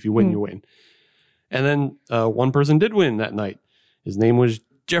lottery. If you win, you win. And then one person did win that night. His name was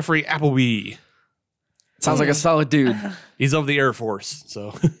Jeffrey Appleby. Sounds like a solid dude. He's of the Air Force,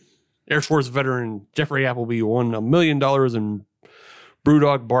 so Air Force veteran Jeffrey Appleby won $1 million in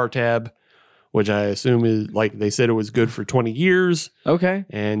Brewdog bar tab, which I assume is, like they said, it was good for 20 years, Okay.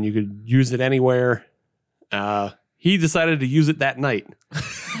 and you could use it anywhere. He decided to use it that night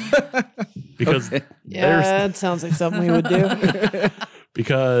because Yeah, it sounds like something we would do.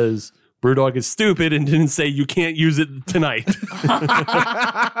 because Brewdog is stupid and didn't say you can't use it tonight.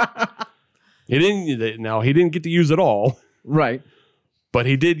 He didn't get to use it all, Right. but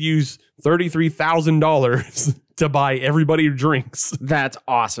he did use $33,000 to buy everybody drinks That's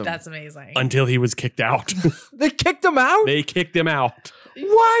awesome. That's amazing. until he was kicked out. They kicked him out? They kicked him out.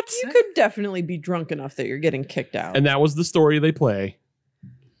 What? You could definitely be drunk enough that you're getting kicked out. And that was the story they play.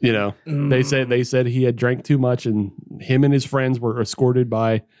 You know, they said he had drank too much, and him and his friends were escorted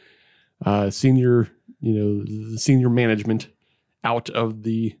by senior management out of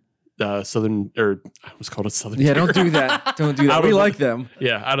the southern, or I was called a southern. Yeah, don't do that. Don't do that. Out We of like the- them.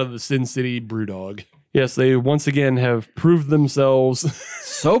 Yeah, out of the Sin City Brewdog. Yes, they once again have proved themselves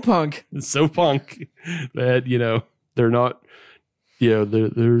So punk. so punk that, you know, they're not, you know,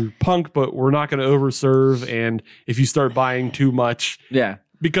 they're punk, but we're not going to overserve. And if you start buying too much, Yeah.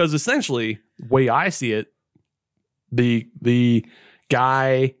 because essentially, the way I see it, the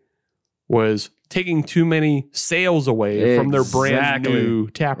guy was taking too many sales away from their brand Exactly. new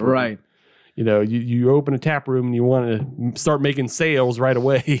tap room. Right. You know, you open a tap room and you want to start making sales right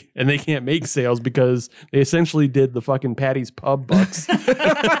away, and they can't make sales because they essentially did the fucking Patty's Pub bucks.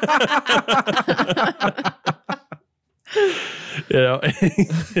 You know,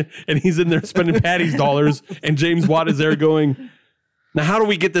 and he's in there spending Patty's dollars, and James Watt is there going, now how do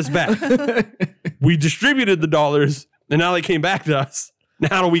we get this back? We distributed the dollars, and now they came back to us. Now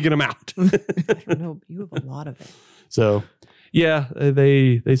how do we get them out? I don't know. You have a lot of it. So, yeah,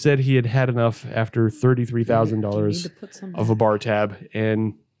 they said he had had enough after You need $33,000 to put some of a bar tab,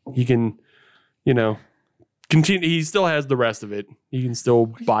 and he can, you know, continue. He still has the rest of it. He can still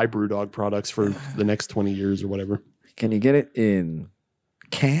buy Brewdog products for the next 20 years or whatever. Can you get it in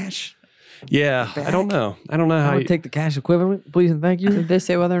cash? Yeah, I don't know. I don't know I how. would take the cash equivalent, please and thank you. Did they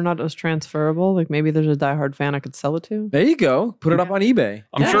say whether or not it was transferable? Like maybe there's a diehard fan I could sell it to? There you go. Put it up on eBay.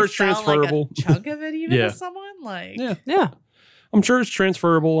 I'm Can sure I it's sell, transferable. Like a chunk of it even Yeah. to someone? Like, Yeah. Yeah. I'm sure it's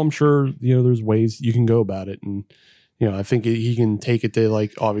transferable. I'm sure, you know, there's ways you can go about it. And, you know, I think he can take it to,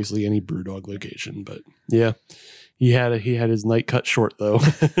 like, obviously any Brewdog location. But, yeah, He had his night cut short though.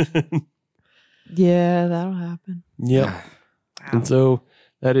 Yeah, that'll happen. Yep. Wow. And so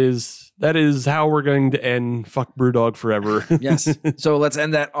that is how we're going to end Fuck Brewdog forever. Yes. So let's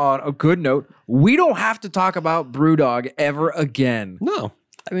end that on a good note. We don't have to talk about Brewdog ever again. No.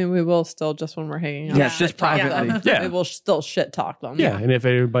 I mean, we will still just when we're hanging out. Yes, shit just talk privately. them. Yeah. We will still shit talk them. Yeah. And if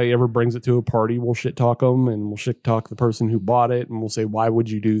anybody ever brings it to a party, we'll shit talk them and we'll shit talk the person who bought it and we'll say, why would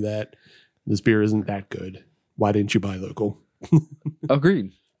you do that? This beer isn't that good. Why didn't you buy local?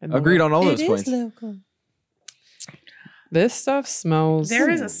 Agreed. Agreed on all those points. Local. This stuff smells. There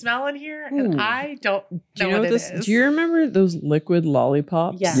is a smell in here, and Ooh. I don't know, Do you know what this? it is. Do you remember those liquid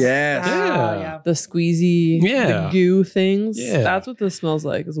lollipops? Yes. Yes. Yeah. The squeezy, Yeah. the goo things. Yeah. That's what this smells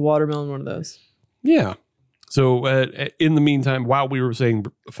like. It's watermelon, one of those. Yeah. So in the meantime, while we were saying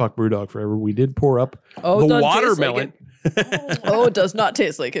Fuck Brewdog forever, we did pour up Oh, it the doesn't taste like watermelon. it. Oh, it does not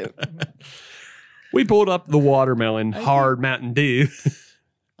taste like it. We pulled up the watermelon hard Mountain Dew,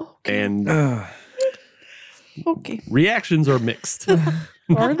 and Ugh. Okay. reactions are mixed.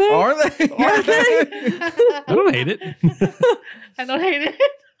 Are they? Are they? Are they? I don't hate it. I don't hate it.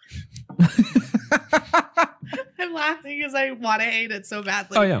 I'm laughing because I want to hate it so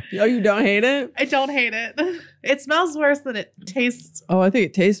badly. Oh yeah. Oh, you don't hate it? I don't hate it. It smells worse than it tastes. Oh, I think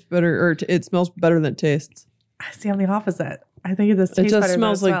it tastes better, or it smells better than it tastes. I see. I'm the opposite. I think it just It tastes better just than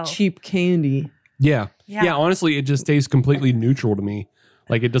smells it like smells. cheap candy. Yeah. Yeah. Yeah. Honestly, it just tastes completely neutral to me.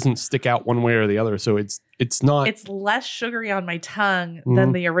 Like it doesn't stick out one way or the other. So it's not. It's less sugary on my tongue Mhm.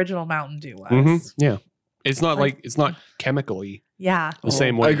 than the original Mountain Dew was. Mhm, yeah. It's not like it's not chemically Yeah. the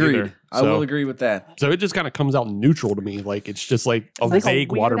same way. Agreed. Either. I will agree with that. So it just kind of comes out neutral to me. Like it's just like a It's like vague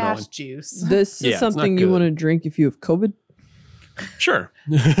a weird watermelon. ass juice. This Yeah, is it's not something you good. want to drink if you have COVID. Sure.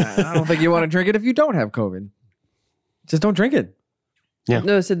 I don't think you want to drink it if you don't have COVID. Just don't drink it. Yeah.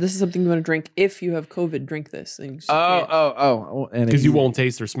 No, I said this is something you want to drink if you have COVID. Drink this thing. Oh. And if Because you won't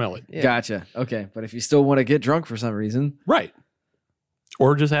taste or smell it. Yeah. Gotcha. Okay. But if you still want to get drunk for some reason, Right.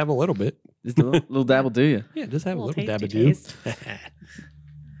 Or just have a little bit. just a little dab will do you. Yeah, just have a little dab tasty of dew. taste.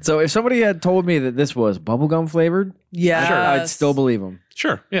 So if somebody had told me that this was bubblegum flavored, Yeah. I'd still believe them.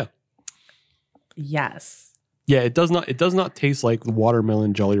 Sure. Yeah. Yes. Yeah, it does not taste like the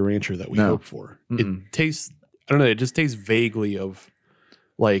watermelon Jolly Rancher that we No. hoped for. Mm-mm. It tastes I don't know, it just tastes vaguely of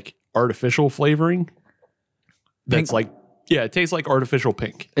like artificial flavoring. That's Pink. like yeah, it tastes like artificial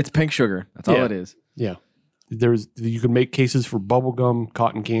pink. It's pink sugar. That's all Yeah. it is. Yeah. You can make cases for bubblegum,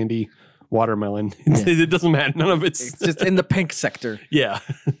 cotton candy, watermelon. It doesn't matter. None of It's it's just in the pink sector. yeah.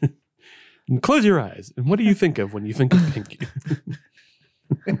 And close your eyes. And what do you think of when you think of pink?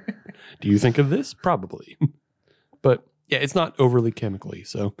 Do you think of this? Probably. But yeah, it's not overly chemically.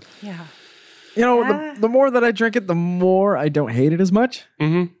 So Yeah. You know, Yeah. the more that I drink it, the more I don't hate it as much.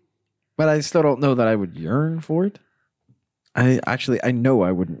 mhm. But I still don't know that I would yearn for it. I know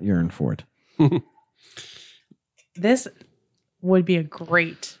I wouldn't yearn for it. This would be a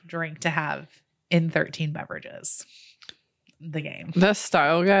great drink to have in 13 beverages. The game. The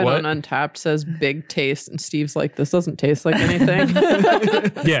style guide What? on Untapped says big taste, and Steve's like, this doesn't taste like anything.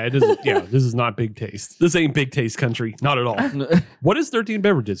 Yeah, it is. Yeah, this is not big taste. This ain't big taste country. Not at all. What is 13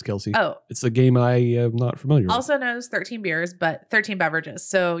 beverages, Kelsey? Oh, It's a game I am not familiar with. also known as 13 beers, but 13 beverages.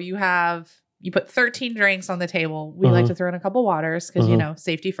 So you put 13 drinks on the table. We like Uh-huh. to throw in a couple waters because,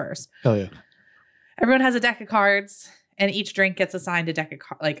 safety first. Hell yeah. Everyone has a deck of cards, and each drink gets assigned a deck of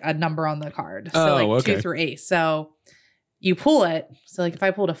like a number on the card. So Oh, like 2 okay. through 8. So you pull it. So like if I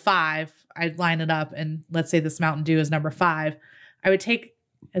pulled a 5, I'd line it up, and let's say this Mountain Dew is number 5. I would take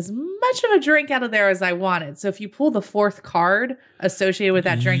as much of a drink out of there as I wanted. So if you pull the 4th card associated with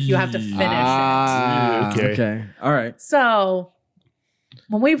that drink, you have to finish it. Ah, Okay. okay. All right. So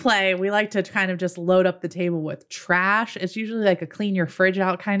when we play, we like to kind of just load up the table with trash. It's usually like a clean your fridge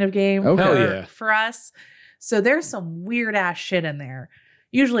out kind of game Okay. Hell for, yeah. for us. So there's some weird ass shit in there.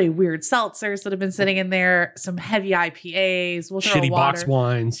 Usually weird seltzers that have been sitting in there, some heavy IPAs. We'll throw Shitty water, box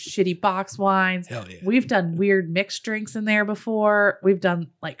wines. shitty box wines. Hell yeah. We've done weird mixed drinks in there before. We've done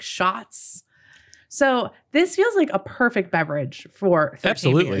like shots. So this feels like a perfect beverage for 13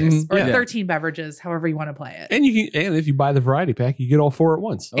 Absolutely. beers, or Yeah. 13 beverages, however you want to play it. And and if you buy the variety pack, you get all 4 at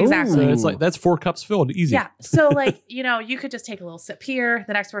once. Exactly. So it's like that's 4 cups filled, easy. Yeah. So like, you could just take a little sip here.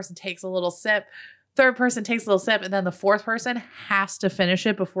 The next person takes a little sip. Third person takes a little sip. And then the fourth person has to finish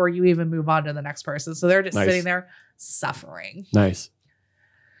it before you even move on to the next person. So they're just Nice. sitting there suffering. Nice.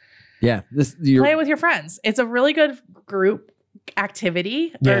 Yeah. Play it with your friends. It's a really good group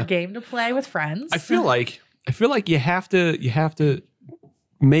activity Yeah. or game to play with friends. I feel like you have to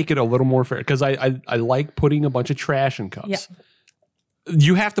make it a little more fair because I like putting a bunch of trash in cups. Yeah.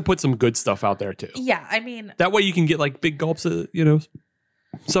 You have to put some good stuff out there too. Yeah, I mean, That way you can get like big gulps of,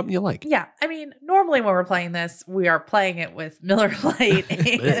 something you like. yeah, I mean, normally when we're playing this, we are playing it with Miller Lite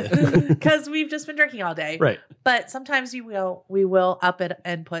because we've just been drinking all day. Right. But sometimes we will up it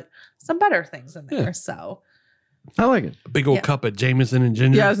and put some better things in there. Yeah. So I like it. A big old Yeah. cup of Jameson and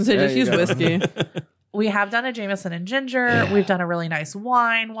ginger. Yeah, I was gonna say There just you use go. whiskey. we have done a Jameson and ginger. Yeah. We've done a really nice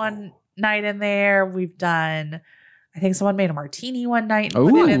wine one night in there. We've done, I think someone made a martini one night and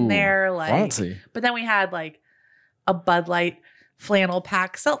put it in there. Like, fancy. but then we had like a Bud Light flannel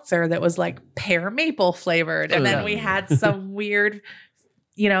pack seltzer that was like pear maple flavored. And then we had some weird,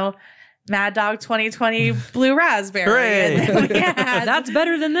 Mad Dog 2020 blue raspberry. And then we had, That's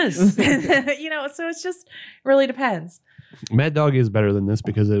better than this. so it's just really depends. Mad Dog is better than this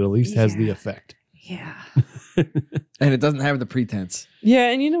because it at least has the Yeah. effect. Yeah. And it doesn't have the pretense. Yeah,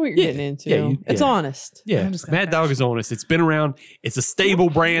 and you know what you're Yeah, getting into. yeah, It's yeah. honest. Yeah. I'm just gonna Mad finish. Dog is honest. It's been around. It's a stable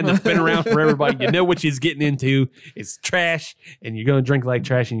brand that's been around for everybody. You know what she's getting into. It's trash, and you're going to drink like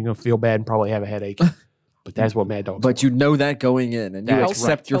trash, and you're going to feel bad and probably have a headache. But that's what Mad Dog's But you know that going in, and you That's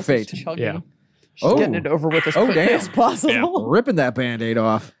accept your Chelsea's fate. chugging. Yeah. She's Oh. getting it over with as Oh, quickly damn. as possible. Ripping that Band-Aid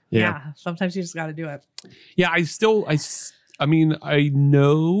off. Yeah. Sometimes you just got to do it. Yeah, I mean, I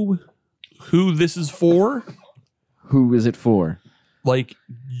know who this is for. Who is it for? Like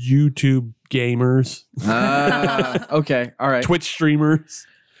YouTube gamers, Okay. All right. Twitch streamers.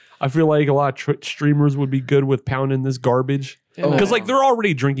 I feel like a lot of Twitch streamers would be good with pounding this garbage. Oh. Because like they're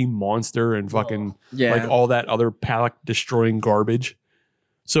already drinking Monster and fucking Yeah. like all that other palate destroying garbage.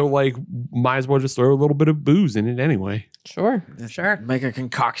 So like might as well just throw a little bit of booze in it anyway. Sure. Sure. Make a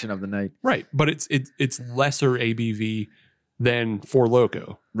concoction of the night. Right. But it's lesser ABV than Four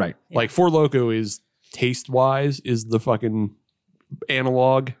Loko. Right. Yeah. Like Four Loko is taste wise is the fucking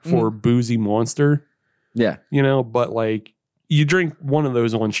analog for boozy Monster, Yeah. but like you drink one of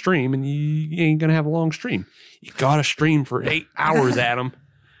those on stream and you ain't gonna have a long stream. You gotta stream for 8 hours, Adam.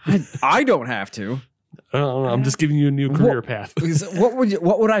 I don't have to. I don't know, I'm just giving you a new career path. Because what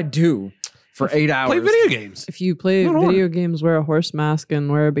would I do for 8 hours? Play video games. If you play Not video games, wear a horse mask, and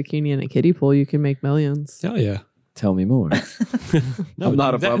wear a bikini and a kiddie pool, you can make millions. Hell yeah. Tell me more. No, I'm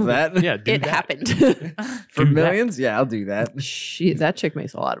not do above that. Yeah, do It that. happened. For Do that. millions? Yeah, I'll do that. That chick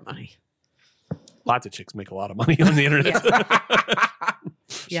makes a lot of money. Lots of chicks make a lot of money on the internet.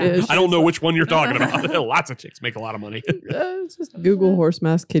 Yeah. I don't know which one you're talking about. Lots of chicks make a lot of money. Just Google horse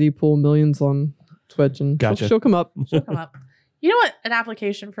mask kiddie pool millions on Twitch, and Gotcha. she'll come up. Come up. You know what an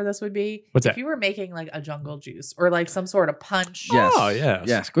application for this would be? What's if that? you were making like a jungle juice or like some sort of punch. Yes. Oh, yes.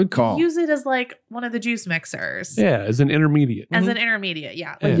 Yes, good call. Use it as like one of the juice mixers. Yeah, as an intermediate. As an intermediate,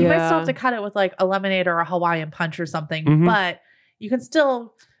 yeah. Like Yeah. you might Yeah. still have to cut it with like a lemonade or a Hawaiian punch or something, Mhm. but you can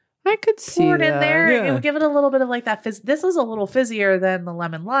still I could see pour it in that. there. Yeah. It'll give it a little bit of like that fizz. This is a little fizzier than the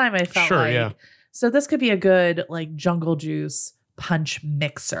lemon lime, I felt Sure, like. yeah. So this could be a good like jungle juice punch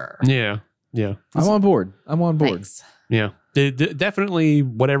mixer. Yeah. Yeah. I'm on board. Thanks. Yeah. Definitely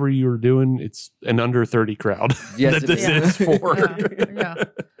whatever you're doing, it's an under 30 crowd Yes, that it this is. is for. Yeah.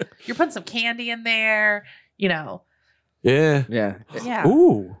 You're putting some candy in there, Yeah. Yeah. Yeah.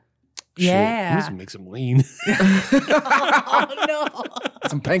 Ooh. Shit. Yeah. Let's make some lean. Oh no.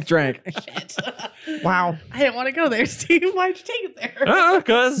 Some pink drink. Shit. Wow. I didn't want to go there, Steve. Why'd you take it there?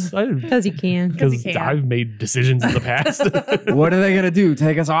 Because Because you can. you can. I've made decisions in the past. What are they gonna do?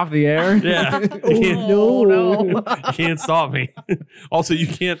 Take us off the air? Yeah. You can't, Oh, no. you can't stop me. Also, you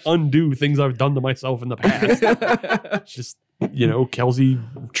can't undo things I've done to myself in the past. It's just, Kelsey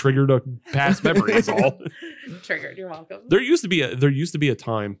triggered a past memory is all. Triggered. You're welcome. There used to be a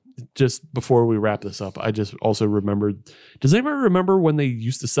time just before we wap this up. I just also remembered. Does anybody remember when they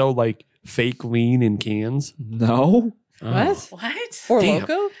used to sell like fake lean in cans? No. What? What? For Damn.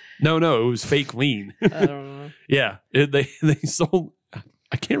 Loco? No, it was fake lean. I don't know. Yeah, they sold.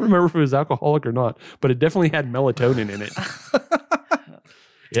 I can't remember if it was alcoholic or not, but it definitely had melatonin in it.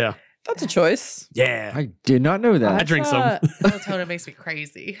 Yeah, That's a choice. yeah. I did not know that. I drink some. Melatonin makes me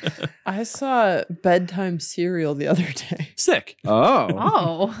crazy. I saw bedtime cereal the other day. Sick. Oh.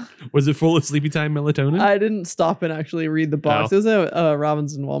 Oh. Was it full of sleepy time melatonin? I didn't stop and actually read the box. Oh. It was at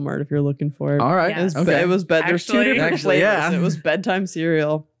Robinson Walmart if you're looking for it. All right. Yeah. It was, Okay. it was bed. There's two Actually- different Actually, flavors. yeah. It was bedtime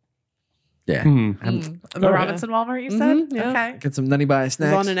cereal. Yeah. Hmm. The Oh, Robinson Walmart, you said? Mhm, yeah. Okay. Get some nutty by It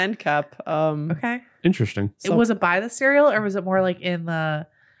snacks. was on an end cap. Okay. Interesting. So- Was it by the cereal or was it more like in the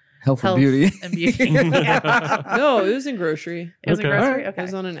Health and health beauty. and beauty? Yeah. No, it was in grocery. It was a Okay. grocery? It Okay.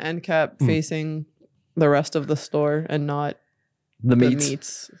 was on an end cap Hmm. facing the rest of the store and not The the meats.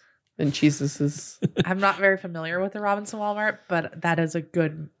 meats and cheeses. I'm not very familiar with the Robinson Walmart, but that is a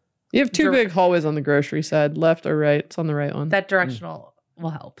good You have two Dir- big hallways on the grocery side, left or right. It's on the right one. that directional will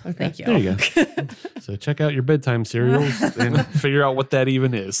help. Okay. Thank you. There you go. So check out your bedtime cereals and figure out what that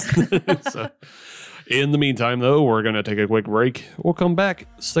even is. So, in the meantime, though, we're going to take a quick break. We'll come back,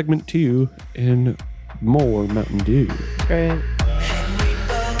 segment 2, and more Mountain Dew. Great.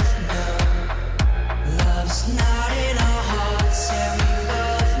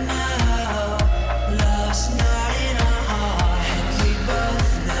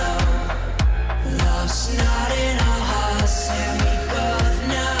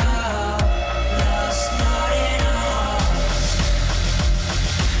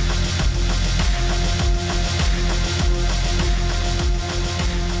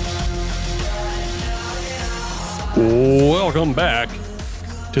 Welcome back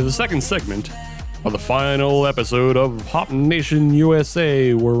to the second segment of the final episode of Hop Nation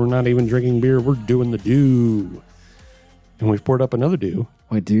USA, where we're not even drinking beer, we're doing the dew. And we've poured up another dew.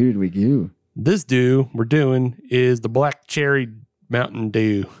 What dude we do? This dew we're doing is the Black Cherry Mountain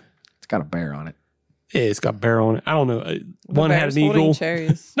Dew. It's got a bear on it. Yeah, it's got bear on it. I don't know. The One had bear's an holding eagle.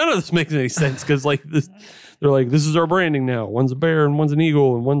 cherries. None of this makes any sense because like this, they're like, this is our branding now. One's a bear and one's an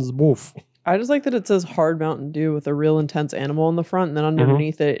eagle and one's a wolf. I just like that it says hard Mountain Dew with a real intense animal in the front, and then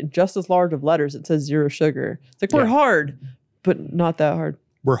underneath it, just as large of letters, it says 0 sugar. It's like, we're Yeah. hard, but not that hard.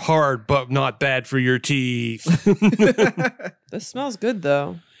 We're hard, but not bad for your teeth. This smells good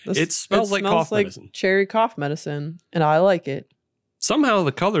though. It smells like cough medicine. Cherry cough medicine, and I like it. Somehow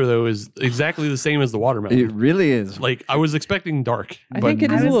the color though is exactly the same as the watermelon. It really is. Like I was expecting dark. I but think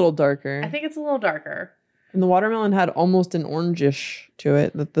it is a little darker. I think it's a little darker. And the watermelon had almost an orangish to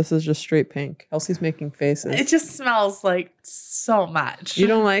it. That this is just straight pink. Elsie's making faces. It just smells like so much. You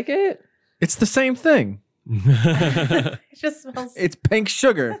don't like it? It's the same thing. It just smells. It's pink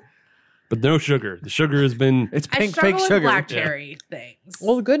sugar. but no sugar. The sugar has been It's I pink struggle fake with sugar. black Yeah. cherry things.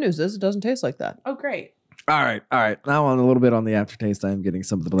 Well, the good news is it doesn't taste like that. Oh, great. All right. Now on a little bit on the aftertaste, I'm getting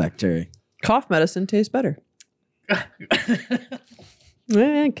some of the black cherry. Cough medicine tastes better.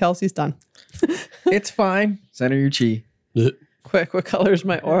 Kelsey's done. It's fine. Center your chi. Quick, what color is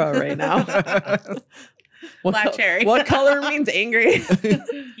my aura right now? What Black cherry. What color means angry?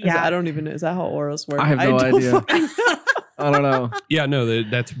 Yeah. I don't even know. Is that how auras work? I have no don't idea. fucking know. I don't know. Yeah, no,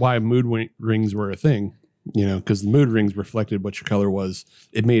 that's why rings were a thing. You know, because the mood rings reflected what your color was.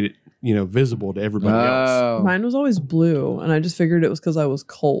 It made it, visible to everybody else. Oh. Mine was always blue, and I just figured it was because I was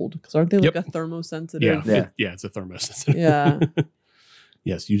cold. Because aren't they like Yep. a thermosensitive? Yeah, Yeah. it's a thermosensitive. Yeah,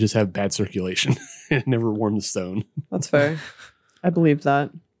 Yes, you just have bad circulation. It never warmed the stone. that's fair. I believe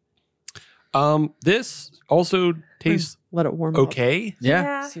that. This also tastes Let it warm okay.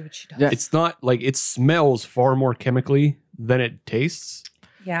 Yeah. up. See what she does. Yeah. It's not like it smells far more chemically than it tastes.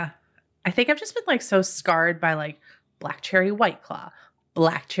 Yeah. I think I've just been like so scarred by like black cherry White Claw,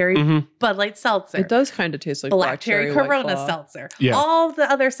 black cherry Mhm. Bud Light Seltzer. It does kind of taste like black cherry White Corona Claw. Seltzer. Yeah. All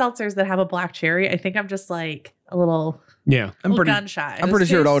the other seltzers that have a black cherry, I think I'm just like a little, Yeah. I'm pretty gun shy. I'm pretty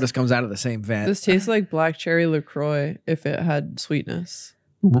sure it all tastes- just comes out of the same vat. This tastes like black cherry LaCroix if it had sweetness.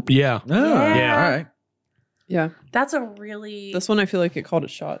 Yeah. Oh, Yeah. All right. Yeah, That's a really this one I feel like it called it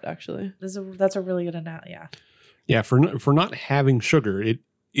shot actually. that's a really good analogy. Yeah. Yeah. For not having sugar, it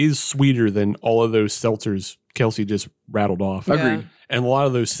is sweeter than all of those seltzers Kelsey just rattled off. Yeah. Agreed. And a lot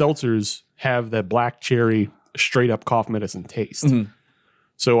of those seltzers have that black cherry straight up cough medicine taste. Mhm.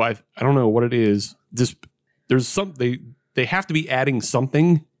 So I don't know what it is. There's they have to be adding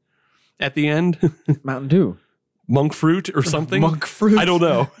something at the end. Mountain Dew. Monk fruit or something. Monk fruit. I don't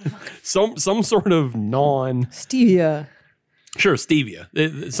know. Some sort of Stevia.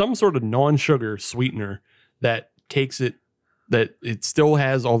 stevia. Some sort of non-sugar sweetener that takes it that it still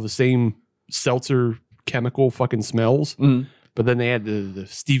has all the same seltzer chemical fucking smells, Mhm. but then they add the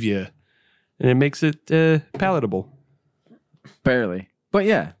stevia and it makes it palatable. Barely. But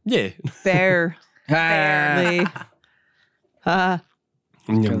yeah. Yeah. Bear. Fair.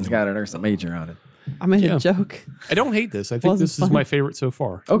 It's got an Ursa Major on it. I made Yeah. a joke. I don't hate this. I think Wasn't this is fun. my favorite so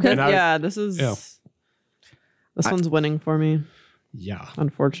far. Okay. And I- Yeah, this is yeah. this one's winning for me, Yeah.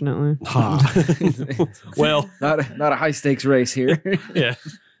 unfortunately. Ha. Well, Not a high stakes race here. yeah.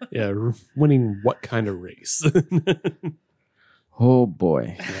 Yeah. Winning what kind of race? Oh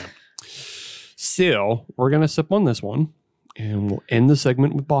boy. So we're going to sip on this one and we'll end the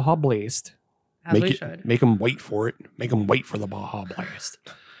segment with Baja Blast. As we Make should. them wait for it. Make them wait for the Baja Blast.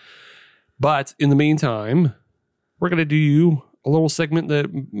 But in the meantime, we're going to do a little segment that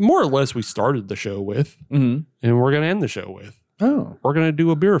more or less we started the show with, Mm-hmm. and we're going to end the show with. Oh, We're going to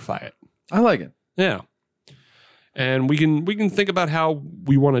do a beerify it. I like it. Yeah. And we can think about how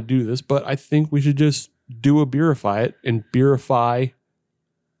we want to do this, but I think we should just do a beerify it and beerify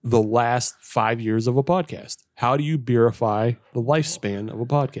the last 5 years of a podcast? How do you beerify the lifespan of a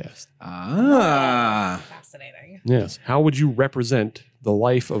podcast? Fascinating. Yes. How would you represent the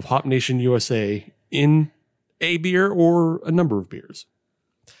life of Hop Nation USA in a beer or a number of beers?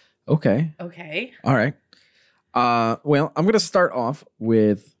 Okay. Okay. All right. Well, I'm going to start off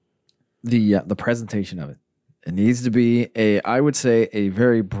with the presentation of it. It needs to be I would say a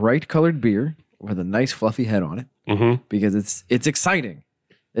very bright colored beer with a nice fluffy head on it Mm-hmm. because it's exciting.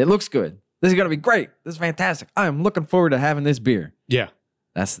 It looks good. This is going to be great. This is fantastic. I am looking forward to having this beer. Yeah.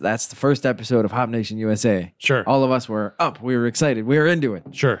 That's the first episode of Hop Nation USA. Sure. All of us were up. We were excited. We were into it.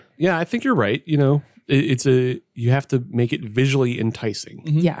 Sure. Yeah, I think you're right. You know, you have to make it visually enticing.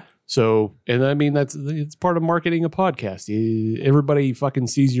 Yeah. So, and I mean, it's part of marketing a podcast. Everybody fucking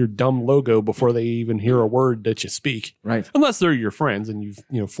sees your dumb logo before they even hear a word that you speak, Right. unless they're your friends and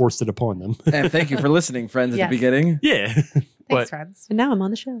you've forced it upon them. And thank you for listening, friends, at Yes. the beginning. Yeah. Thanks, But friends. And now I'm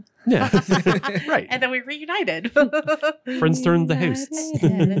on the show. yeah. Right. And then we reunited. Friends turned the hosts.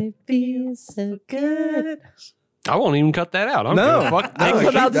 And it feels so good. I won't even cut that out. I don't No. give a fuck. I was keep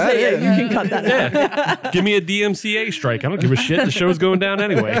about to that say, in. yeah, you can cut that out. Yeah. Give me a DMCA strike. I don't give a shit. The show's going down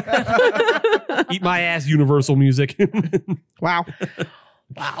anyway. Eat my ass, Universal Music. Wow.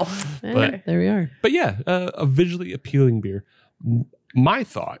 Wow. But- There we are. But yeah, a visually appealing beer. My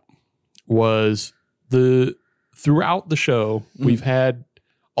thought was throughout the show, we've had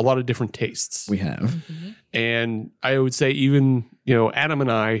a lot of different tastes. We have. And I would say even, Adam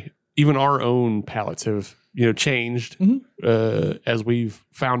and I, even our own palates have, changed as we've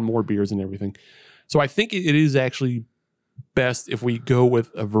found more beers and everything. So I think it is actually best if we go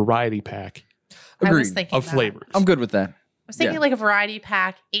with a variety pack I was Agreed. thinking of that. flavors. I'm good with that. I was thinking Yeah. like a variety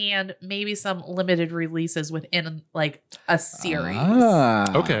pack and maybe some limited releases within like a series.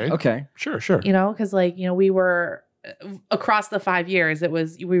 Okay. Okay. Sure. You know, because we were across the 5 years,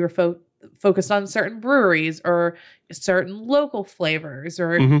 we were focused on certain breweries or certain local flavors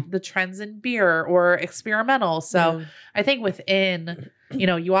or Mhm. the trends in beer or experimental. So I think within,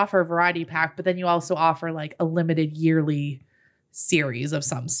 you offer a variety pack, but then you also offer like a limited yearly series of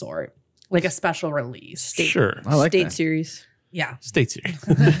some sort, like a special release. Sure. I like State that. series. Yeah. State series.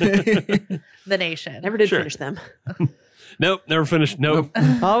 The Nation. Never did Sure. finish them. Nope. Never finished. Nope.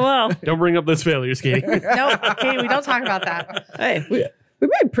 Oh, well. Don't bring up those failures, Katie. No, okay, we don't talk about that. Hey, we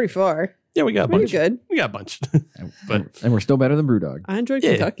made pretty far. Yeah, we got a Pretty bunch. good. We got a bunch. But And we're still better than Brewdog. I enjoyed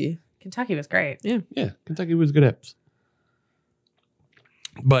Yeah. Kentucky. Kentucky was great. yeah, Kentucky was good eps.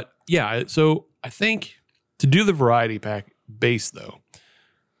 But yeah, so I think to do the variety pack base though,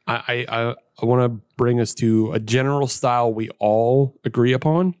 I want to bring us to a general style we all agree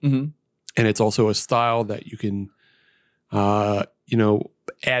upon, Mm-hmm. and it's also a style that you can,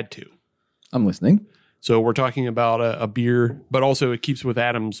 add to. I'm listening. So we're talking about a beer, but also it keeps with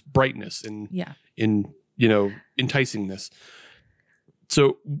Adam's brightness and Yeah. in enticingness.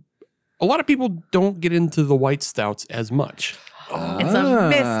 So a lot of people don't get into the white stouts as much. It's a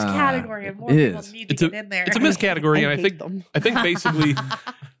missed category, and more it people is. need to It's a- get in there. It's a missed category, and I hate think them. basically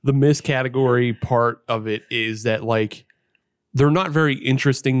the missed category part of it is that like they're not very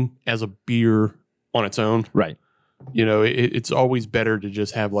interesting as a beer on its own. Right. It's always better to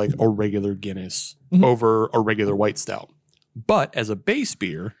just have like a regular Guinness Mhm. over a regular white stout. But as a base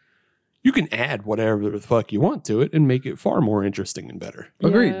beer, you can add whatever the fuck you want to it and make it far more interesting and better.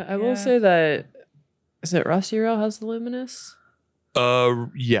 Agreed. Yeah, I will Yeah. say that, is it Rusty Rail has the Luminous?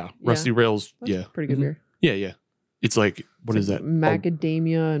 Yeah, Rusty Rails. That's Yeah, pretty good Mhm. beer. yeah. It's like what is that?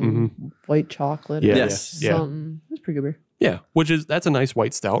 Macadamia and white chocolate. Yeah, or Yes. yeah. Something. It's pretty good beer. Yeah, that's a nice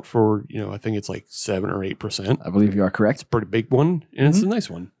white stout for I think it's like 7 or 8%. I believe you are correct. Pretty big one, and it's a nice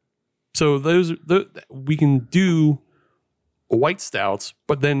one. So we can do white stouts,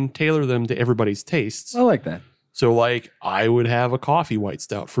 but then tailor them to everybody's tastes. I like that. So like I would have a coffee white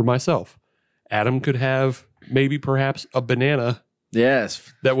stout for myself. Adam could have perhaps a banana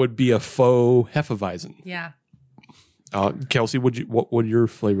Yes. that would be a faux Hefeweizen. Yeah. Kelsey, what would your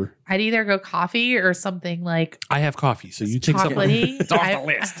flavor? I'd either go coffee or something like I have coffee, so you take something. chocolatey. It's off the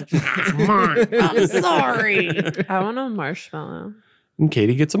list. I'm sorry. I want a marshmallow. And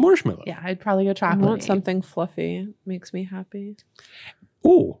Katie gets a marshmallow. Yeah, I'd probably go I chocolate. want something fluffy. Makes me happy.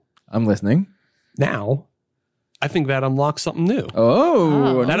 Ooh, I'm listening. now I think that unlocks something new.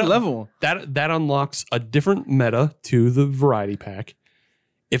 Oh, Oh. another level. That unlocks a different meta to the variety pack.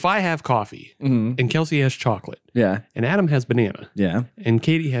 If I have coffee Mm-hmm. and Kelsey has chocolate Yeah. and Adam has banana Yeah. and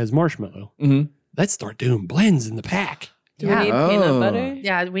Katie has marshmallow, Mm-hmm. let's start doing blends in the pack. Do Yeah. we need Oh. peanut butter?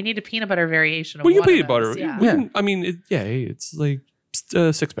 Yeah, we need a peanut butter variation. Of We can one of peanut butter. those, Yeah. We Yeah. can- I mean, it's like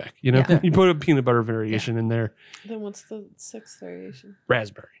Six pack. You know, Yeah. you put a peanut butter variation in there. Then what's the sixth variation?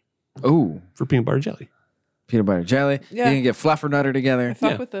 Raspberry Ooh, for peanut butter jelly. peanut butter jelly. Yeah. You can get fluffernutter together.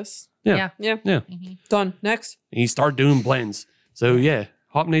 Fuck Yeah. with this. Yeah. Yeah. Mhm. Done. Next. And you start doing blends. So yeah,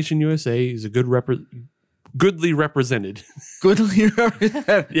 Hop Nation USA is a goodly represented. Goodly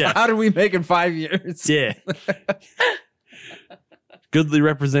represented. Yeah. How did we make in 5 years? Yeah. Goodly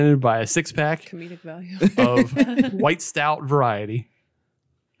represented by a 6-pack Comedic value. of white stout variety.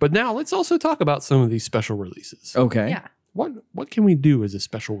 But now let's also talk about some of these special releases. Okay. Yeah. What can we do as a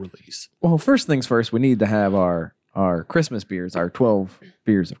special release? Well, first things first, we need to have our Christmas beers, our 12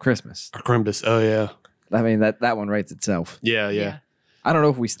 beers of Christmas. Our Crimbus. Oh yeah. I mean, that one writes itself. Yeah. I don't know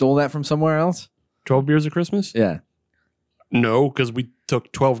if we stole that from somewhere else. 12 beers of Christmas? Yeah. No, because we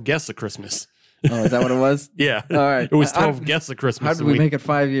took 12 guests of Christmas. Oh, is that what it was? Yeah. All right. It was How- 12 guests of Christmas. How did and we make it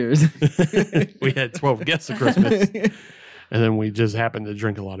 5 years? we had 12 guests of Christmas. And then we just happened to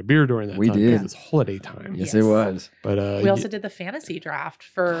drink a lot of beer during that We time did. because it's holiday time. Yes, Yes. it was. But We also did the fantasy draft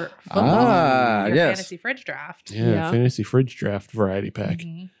for football. Ah, Your yes. fantasy fridge draft. yeah, fantasy fridge draft variety pack.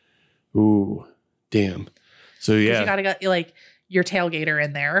 Mhm. Ooh, damn. So 'Cause yeah, you gotta get like your tailgater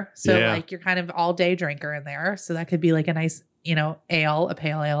in there. So Yeah. like you're kind of all day drinker in there. So that could be like a nice, ale, a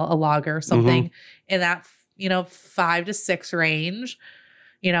pale ale, a lager, something Mm-hmm. in that, 5 to 6 range.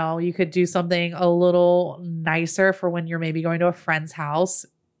 You could do something a little nicer for when you're maybe going to a friend's house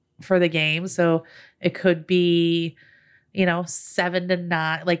for the game. So it could be, 7 to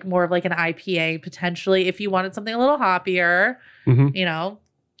 9, like more of like an IPA potentially if you wanted something a little hoppier, Mhm.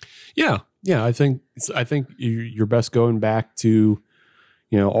 yeah. I think you're best going back to,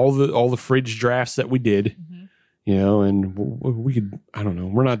 all the fridge drafts that we did. And we could, I don't know,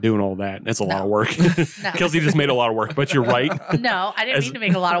 we're not doing all that. That's a lot No. of work. Kelsey just made a lot of work, but you're right. No, I didn't As- mean to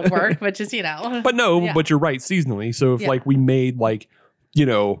make a lot of work, but just, But no, Yeah. but you're right seasonally. So if Yeah. like we made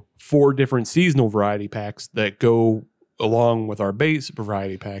 4 different seasonal variety packs that go along with our base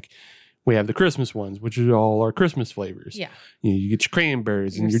variety pack, we have the Christmas ones, which are all our Christmas flavors. yeah. You get your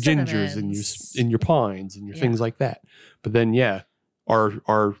cranberries and Your your gingers and cinnamons. your pines and your Yeah. things like that. But then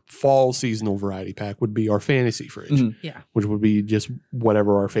our fall seasonal variety pack would be our fantasy fridge, Mhm. Yeah. which would be just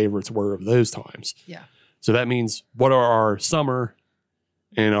whatever our favorites were of those times. Yeah. So that means what are our summer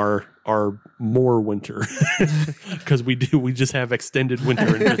and our more winter? Because we just have extended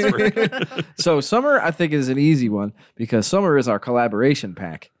winter in Pittsburgh. So summer, I think, is an easy one because summer is our collaboration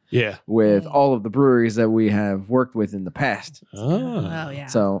pack Yeah. with all of the breweries that we have worked with in the past. Oh, Ah. yeah.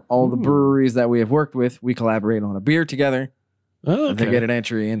 So all the Ooh. breweries that we have worked with, we collaborate on a beer together. Oh, And they get an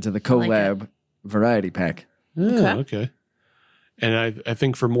entry into the I like collab variety pack. Okay. And I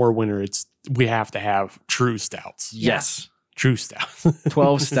think for more winter, we have to have true stouts. Yeah. Yes. True stouts.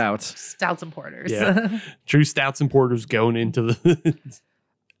 12 stouts. Stouts and porters. Yeah. True stouts and porters going into the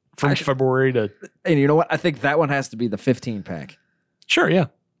from Actually- February to And you know what? I think that one has to be the 15 pack. sure, yeah,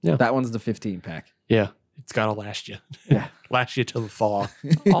 That one's the 15 pack. yeah. It's gotta last you. Yeah. Last you till the thaw.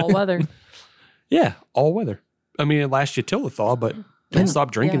 All weather. Yeah, all weather. I mean, it lasts you till the thaw, but don't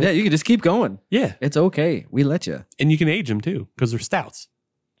stop drinking Yeah, it. you can just keep going. Yeah, It's okay. We let you. and you can age them too because they're stouts.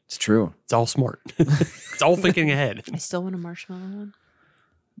 It's true. It's all smart. It's all thinking ahead. I still want a marshmallow one.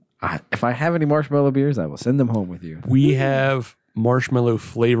 If I have any marshmallow beers, I will send them home with you. We have marshmallow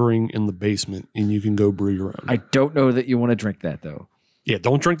flavoring in the basement, and you can go brew your own. I don't know that you want to drink that, though. Yeah,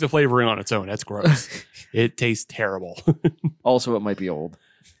 don't drink the flavoring on its own. That's gross. It tastes terrible. Also, it might be old.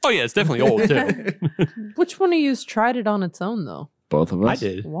 Oh yeah, it's definitely old too. Which one of you tried it on its own though? Both of us. I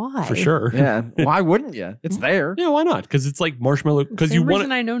did Why? for sure. Yeah. Why wouldn't you? It's there. Yeah, why not? Because it's like marshmallow. Because Same you want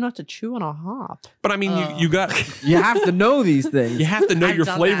reason it. I know not to chew on a hop. But I mean, you got You have to know these things. you have to know I've your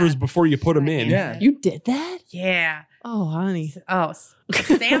done flavors that. before you put them in. Yeah. You did that? Yeah. Oh, honey. Oh,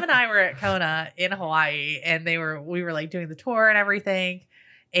 Sam and I were at Kona in Hawaii, and we were like doing the tour and everything.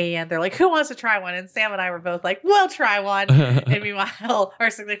 And they're like, "Who wants to try one?" And Sam and I were both like, "We'll try one." And meanwhile, our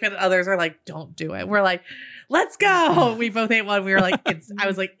significant others are like, "Don't do it." We're like, "Let's go." We both ate one. We were like, I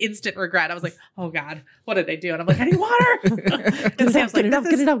was like, instant regret. I was like, "Oh God, what did I do?" And I'm like, "I need water." And Sam's like,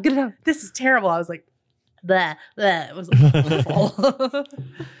 Get it out, get it out. "This is terrible." I was like, "Bleh, bleh." It was awful.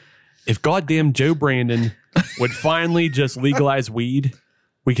 If goddamn Joe Brandon would finally just legalize weed,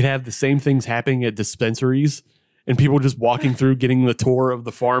 we could have the same things happening at dispensaries and people just walking through getting the tour of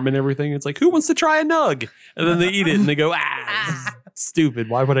the farm and everything. It's like, who wants to try a nug? And then they eat it and they go, this is stupid.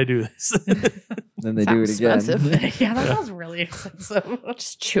 Why would I do this? Then they do it Sounds again. expensive. Yeah, that sounds really expensive.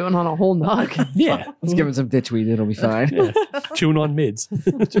 Just chewing on a whole nug. Yeah. Let's give him some ditchweed. It'll be fine. Yeah. Chewing on mids.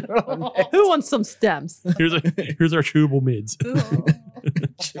 Who wants some stems? Here's our chewable mids.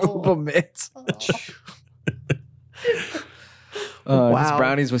 Chewable mitts. Wow. Just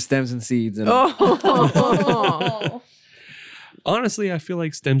brownies with stems and seeds. And Oh. Honestly, I feel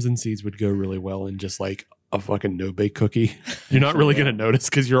like stems and seeds would go really well in just like a fucking no-bake cookie. You're not really going to notice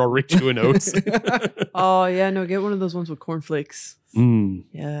because you're already chewing oats. Oh, yeah. No, get one of those ones with cornflakes. Mm.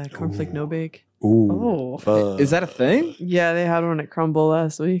 Yeah, cornflake no bake. Ooh. Oh. Fuck. Is that a thing? Yeah, they had one at Crumble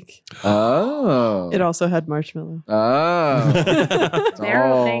last week. Oh. It also had marshmallow. Oh. They're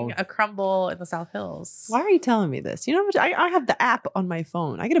Oh. opening a Crumble in the South Hills. Why are you telling me this? You know how much I have the app on my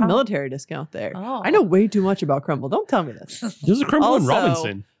phone. I get a Oh. military discount there. Oh. I know way too much about Crumble. Don't tell me this. There's a Crumble in Also-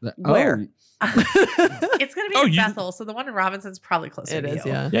 Robinson. Where? It's going to be Oh, in you- Bethel, so the one in Robinson's probably closer It to is,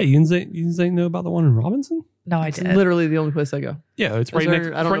 you. yeah. Yeah, you didn't say know about the one in Robinson? No, I It's did. literally the only place I go. Yeah, it's Is right there- next. I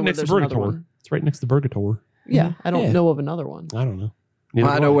It's don't know right where next to there's another Burgator. one. It's right next to Burgator. Yeah, I don't Yeah. know of another one. I don't know. Neither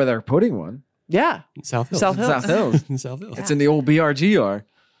I do know where they're putting one. Yeah. South Hills. South Hills. South Hills. In South Hills. It's in the old BRGR.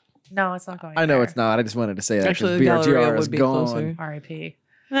 No, it's not going I know there. it's not. I just wanted to say that Actually, because the Galleria BRGR is would be gone. closer. R.I.P.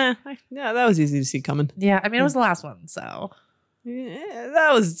 Yeah, that was easy to see coming. Yeah, I mean, it was the last one, so. Yeah,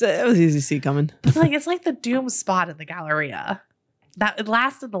 that was easy to see coming. But like, it's like the doom spot in the Galleria. That it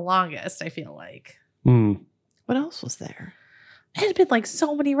lasted the longest, I feel like. Hmm. What else was there? It had been like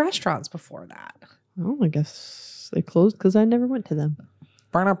so many restaurants before that. Oh, I guess they closed because I never went to them.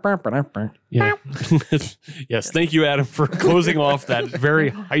 Yeah. Yes. Thank you, Adam, for closing off that very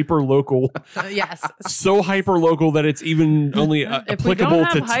hyper local, Yes. so hyper local that it's even only If we applicable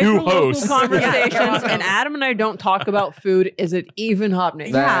don't to have two hyperlocal hosts. conversations and Adam and I don't talk about food, is it even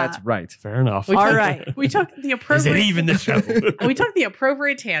happening? That's right. Fair enough. We All took- right. We took the Is appropriate. it even the show? We took the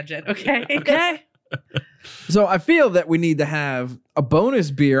appropriate tangent. Okay. Okay. So I feel that we need to have a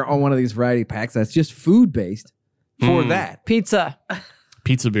bonus beer on one of these variety packs that's just food based for Mm. that. Pizza.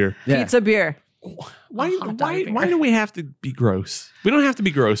 Pizza beer. Yeah. Pizza beer. Why, hot dog why, beer. why do we have to be gross? We don't have to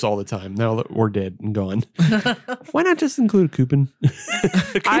be gross all the time now that we're dead and gone. Why not just include a coupon? A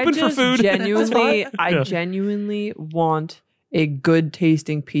I coupon for just food. genuinely, That's I fine. Yeah. genuinely want a good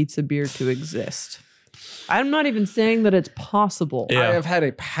tasting pizza beer to exist. I'm not even saying that it's possible. Yeah. I have had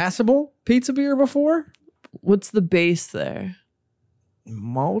a passable pizza beer before. What's the base there?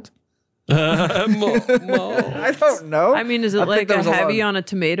 Malt? Mo- I don't know. I mean, is I it think like there a was a lot heavy of- on a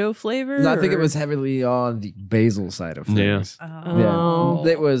tomato flavor? No, I think it or- was heavily on the basil side of Yeah. things. Oh.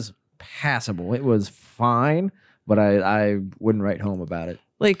 Yeah. It was passable. It was fine, but I wouldn't write home about it.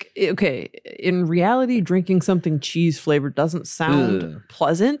 like, okay, in reality, drinking something cheese flavored doesn't sound Ugh.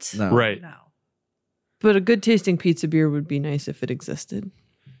 pleasant, No. Right. No. but a good tasting pizza beer would be nice if it existed.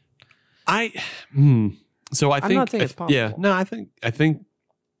 So I think not saying it's yeah, possible. no, I think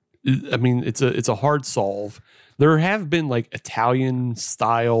I mean it's a hard solve. There have been like Italian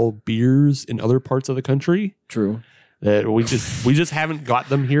style beers in other parts of the country True. that we just haven't got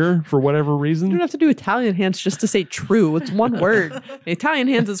them here for whatever You don't reason. have to do Italian hands just to say true. It's one word. Italian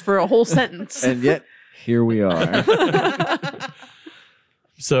hands is for a whole sentence. And yet, here we are.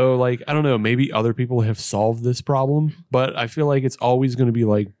 So like I don't know, maybe other people have solved this problem, but I feel like it's always going to be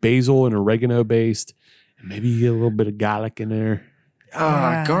like basil and oregano based, and maybe you get a little bit of garlic in there.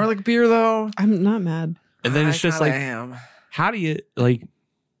 Yeah. Garlic beer, though? I'm not mad. And then it's just like am. how do you like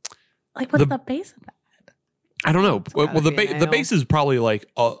Like, what's The- the base of that? I don't know. Well, gotta the be an the ale. base is probably like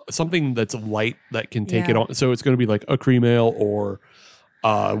something that's light that can take it Yeah. on. So it's going to be like a cream ale or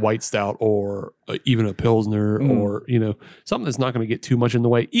white stout or even a pilsner Mm. or something that's not going to get too much in the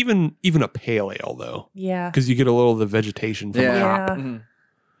way. Even a pale ale though, Yeah. because you get a little of the vegetation from the Yeah. hop. Mhm.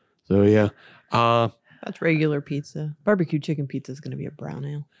 So yeah, That's regular pizza. Barbecue chicken pizza is going to be a brown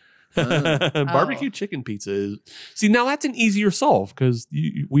ale. barbecue chicken pizza is. See, now that's an easier solve because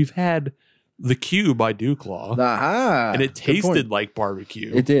we've had the Q by Dewclaw Aha. and it Good point. tasted like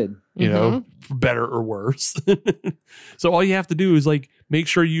barbecue. It did. you know, for better or worse. So all you have to do is like make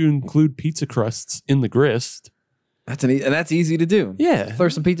sure you include pizza crusts in the grist. That's and that's easy to do. Yeah. Throw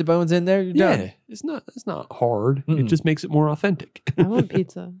some pizza bones in there, you're Yeah. done. It's not hard. It Mm-mm. just makes it more authentic. I want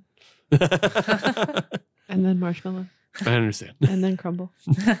pizza. I And then marshmallow. understand. And then crumble.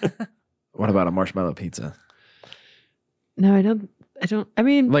 What about a marshmallow pizza? No, I don't. I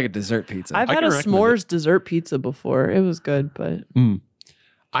mean, Like a dessert pizza. I've I had can a recommend s'mores dessert pizza before. It was good, but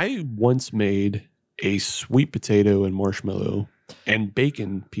I once made a sweet potato and marshmallow and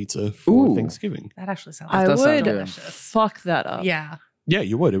bacon pizza for Ooh. Thanksgiving. That actually sounds I does sound would good. delicious. fuck that up. Yeah. Yeah,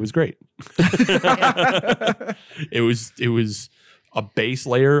 you would. It was great. It was a base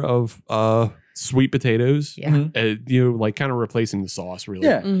layer of sweet potatoes. Yeah. Mhm. Like kind of replacing the sauce, really.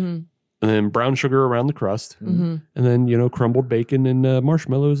 Yeah. Mm-hmm. And then brown sugar around the crust. Mm-hmm. And then, crumbled bacon and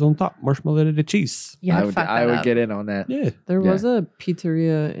marshmallows on top. Marshmallow cheese. Yeah. I would get in on that. Yeah. There Yeah. was a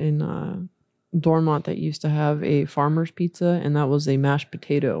pizzeria in Dormont that used to have a farmer's pizza, and that was a mashed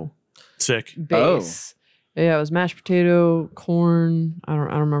potato Sick. base. Yeah, it was mashed potato, corn. I don't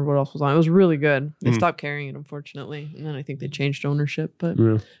remember what else was on. It was really good. They Mm. stopped carrying it, unfortunately, and then I think they changed ownership. But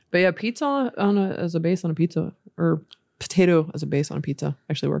Yeah. yeah, pizza as a base on a pizza, or potato as a base on a pizza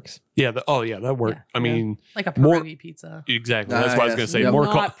actually works. Yeah. That worked. Yeah. I mean, Like a More- pierogi pizza. exactly. That's what I was yes. going to say. Yep.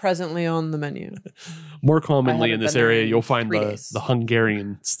 Not presently on the menu. More commonly I in haven't this been there area, in you'll find 3 the days. the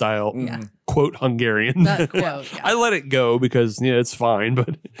Hungarian style, Yeah. quote Hungarian. That quote. Yeah. I let it go because it's fine,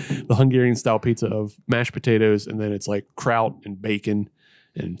 but the Hungarian style pizza of mashed potatoes and then it's like kraut and bacon,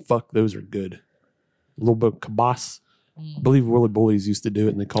 and fuck, those are good. A little bit of kibas. I believe Willy Bullies used to do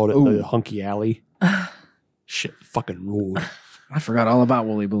it, and they called it Ooh. the Hunky Alley. Shit, fucking ruled. I forgot all about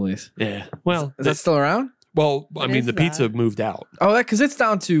Woolly Bullies. Yeah. Well, Is that still around? I What mean, is the pizza that? moved out. Oh, because it's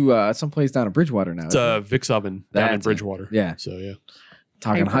down to someplace down in Bridgewater now. It's isn't it? Vic's Oven down in That's it. Bridgewater. Yeah. So yeah,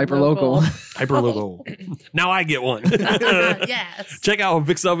 Talking hyper hyper-local. local. hyper local. Now I get one. Yes. Check out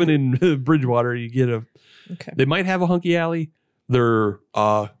Vic's Oven in Bridgewater. You get a. Okay. They might have a Hunky Alley. Their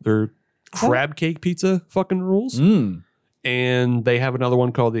crab cake pizza fucking rules. Mm. And they have another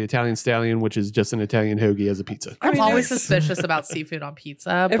one called the Italian Stallion, which is just an Italian hoagie as a pizza. I'm mean, always it's- suspicious about seafood on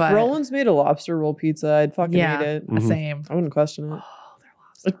pizza, If but Roland's made a lobster roll pizza, I'd fucking Yeah. eat it. Mhm. same. I wouldn't question it. Oh,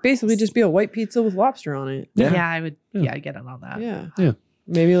 they're It'd basically just be a white pizza with lobster on it. Yeah. Yeah, I would. Yeah. Yeah, I'd get in on that. Yeah. Yeah.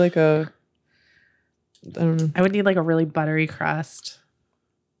 Maybe like a, I don't know. I would need like a really buttery crust,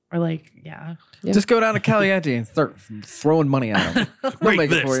 or like Yeah. Just go down to Caliente and start throwing money at them. They'll Rate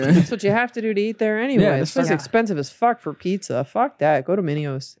make it this. for you. That's what you have to do to eat there anyway. Yeah, This just place is start- expensive as fuck for pizza. Fuck that. Go to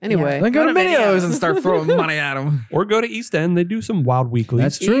Minios. Anyway. Then go to Go to Minios Minios. and start throwing money at them. Or go to East End. They do some wild weeklies.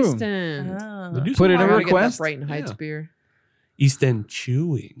 That's true. East End. Oh. They do Put some it in I wild- gotta get that request. Brighton Heights Yeah. beer. East End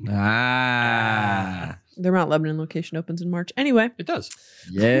chewing. Ah. Their Mount Lebanon location opens in March. Anyway. It does.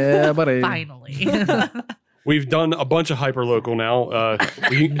 Yeah, buddy. Finally. We've done a bunch of hyper local now.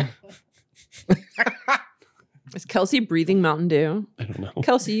 Is Kelsey breathing Mountain Dew? I don't know.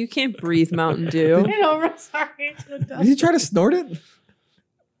 Kelsey, you can't breathe Mountain Dew. I know, I'm sorry. Did you try to snort it?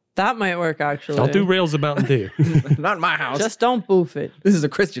 That might work actually. I'll do rails of Mountain Dew. Not in my house. Just don't boof it. This is a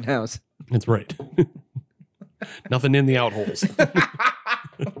Christian house. That's right. Nothing in the outholes.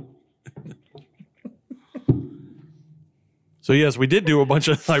 So yes, we did do a bunch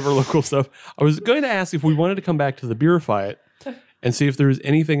of hyper local stuff. I was going to ask if we wanted to come back to the Beerify It and see if there was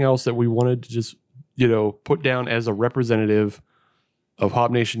anything else that we wanted to just, put down as a representative of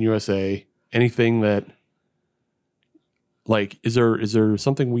Hop Nation USA. Anything that, like, is there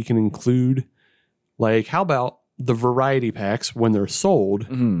something we can include? Like, how about the variety packs when they're sold?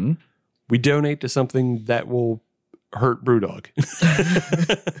 Mm-hmm. We donate to something that will hurt Brewdog.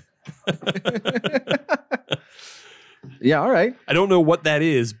 Yeah, all right. I don't know what that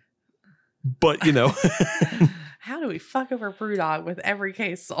is, but How do we fuck over Brewdog with every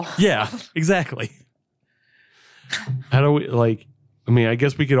case sold? yeah, exactly. How do we I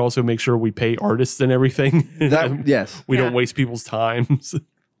guess we could also make sure we pay artists and everything. That yes. we don't Yeah. waste people's time.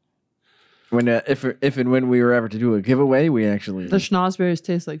 When if and when we were ever to do a giveaway, we actually The schnozberries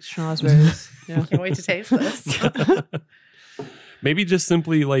taste like schnozberries. Yeah. Can't wait to taste this. Maybe just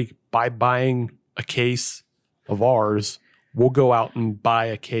simply by buying a case of ours, we'll go out and buy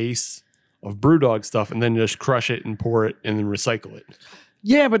a case of Brewdog stuff and then just crush it and pour it and then recycle it.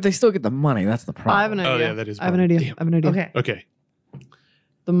 Yeah, but they still get the money. That's the problem. I have an idea. Oh, yeah, that is I have an one. idea. Damn. I have an idea. Okay. Okay.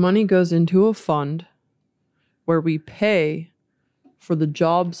 The money goes into a fund where we pay for the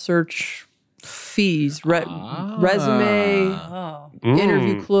job search fees, resume, Oh.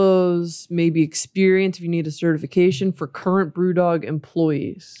 interview close, maybe experience if you need a certification for current Brewdog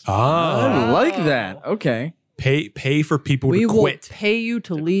employees. Ah, I like that. Okay. pay for people We to will quit. pay you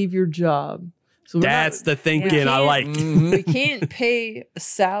to leave your job. So we're That's not, the thinking Yeah. I like. Mhm. we can't pay a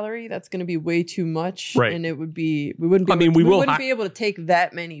salary that's going to be way too much, Right. and it would be we wouldn't. Be I mean, able, we will wouldn't hi- be able to take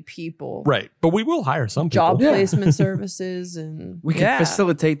that many people. Right. But we will hire some people. Job Yeah. placement services and We can yeah.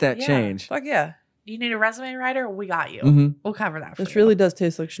 facilitate that Yeah. change. Fuck yeah, You need a resume writer? We got you. Mhm. We'll cover that for this you. really does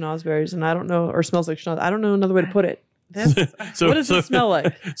taste like schnozberries, and I don't know, or smells like schnoz. I don't know another way to put it. This, So, What does it smell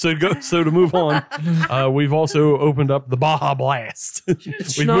like? So to move on, we've also opened up the Baja Blast.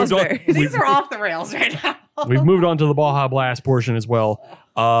 It's We've moved on. schnozberries. these are off the rails right now. We've moved on to the Baja Blast portion as well.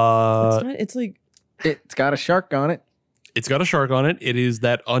 It's like It's got a shark on it. It's got a shark on it. It is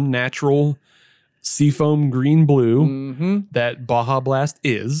that unnatural seafoam green blue Mm-hmm. that Baja Blast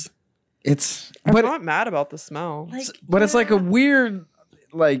is. It's I'm but not mad about the smell. Like, it's like a weird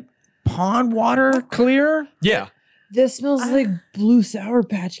pond water clear. Yeah. This smells like blue Sour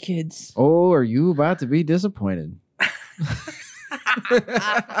Patch Kids. Oh, are you about to be disappointed?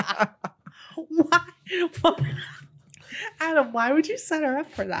 Why? Adam, why would you set her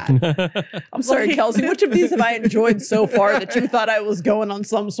up for that? I'm sorry, Like- Kelsey. Which of these have I enjoyed so far that you thought I was going on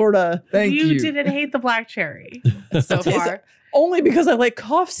some sort of Thank you. didn't hate the black cherry so Is it- far. only because I like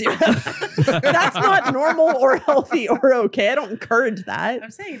cough syrup? That's not normal or healthy or okay. I don't encourage that.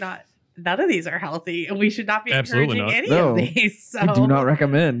 I'm saying none of these are healthy, and we should not be Absolutely encouraging not. any No. of these. So I do not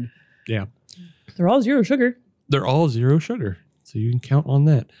recommend. They're all 0 sugar. They're all 0 sugar, so you can count on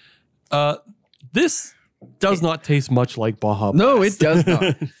that. This does not taste much like Baja Blast. No, it does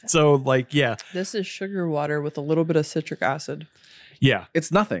not. So, like, yeah, This is sugar water with a little bit of citric acid. yeah.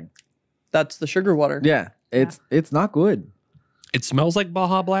 It's nothing. That's the sugar water. Yeah, it's not good. It smells like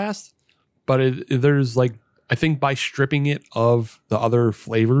Baja Blast, but there's like, I think by stripping it of the other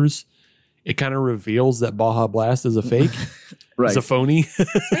flavors, it kind of reveals that Baja Blast is a fake. Right. It's a phony.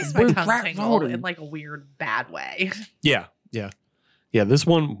 this makes my We're tongue crack tingle voting. in like a weird bad way. Yeah. This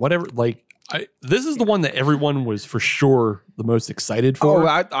one, whatever, like, this is the one that everyone was for sure the most excited Oh, for.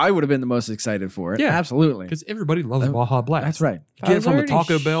 I would have been the most excited for it. Yeah. absolutely. Because everybody loves That- Baja Blast. That's right. You get I it was from a already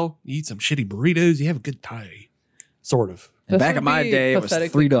Taco sh- Bell, you eat some shitty burritos, you have a good time. Sort of. And back would in my be day, it was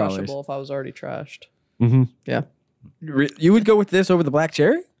pathetically $3. crushable if I was already trashed. Mm-hmm. You would go with this over the black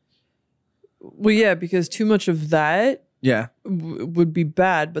cherry? Well, yeah, because too much of that Yeah. would be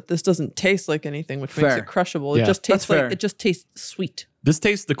bad, but this doesn't taste like anything, which makes Fair. it crushable. Yeah. It just tastes That's fair. like it just tastes sweet. This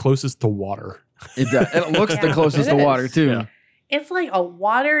tastes the closest to water. It does. It looks the Yeah. closest It to water is. too. Yeah. It's like a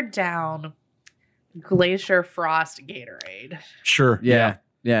watered down Glacier Frost Gatorade. Sure. Yeah.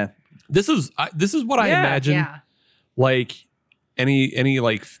 Yeah. This is what I Yeah, imagine Yeah. like any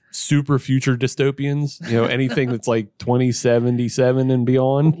like super future dystopians, anything that's like 2077 and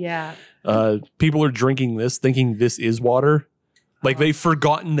beyond. Yeah. People are drinking this thinking this is water. Like they've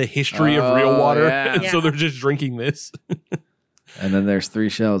forgotten the history of real Oh, water. yeah. And so Yeah. they're just drinking this. And then there's 3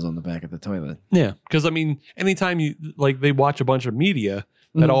 shells on the back of the toilet. Yeah. Because I mean, anytime you like they watch a bunch of media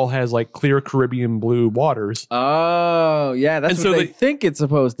that Mhm. all has like clear Caribbean blue waters. Oh, yeah. That's And what so they they- think it's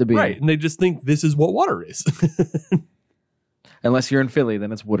supposed to be. Right. And they just think this is what water is. Unless you're in Philly,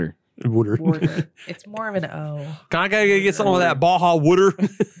 then it's water. Water. Water. It's more of an O. Can I gotta get some of that Baja water?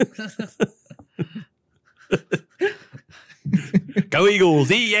 Go Eagles.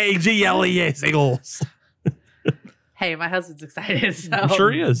 EAGLES Eagles. Hey, my husband's excited. So I'm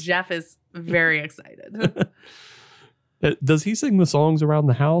sure he is. Jeff is very excited. Does he sing the songs around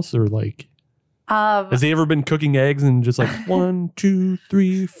the house or like has he ever been cooking eggs and just like 1, 2,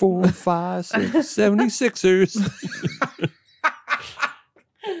 3, 4, 5, 6, 76ers?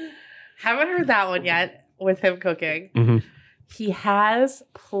 Haven't heard that one yet with him cooking. Mhm. He has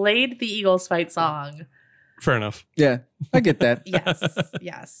played the Eagles fight song. Fair enough. Yeah, I get that. Yes.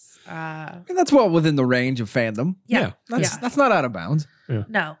 Yes. And that's well within the range of fandom. Yeah. That's not out of bounds.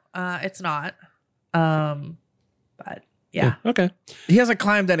 No, it's not. But yeah. Okay. He hasn't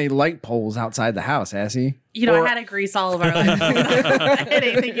climbed any light poles outside the house, has he? You know, Or- I had to grease all of our lights. I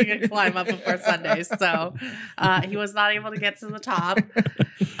didn't think you could climb up before Sunday. So he was not able to get to the top.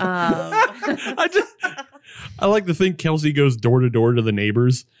 I like to think Kelsey goes door to door to the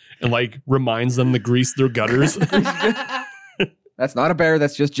neighbors and like reminds them to grease their gutters. That's not a bear.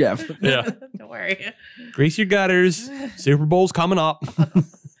 That's just Jeff. Yeah. Don't worry. Grease your gutters. Super Bowl's coming up.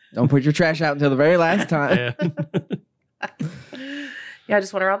 Don't put your trash out until the very last time. Yeah. Yeah, I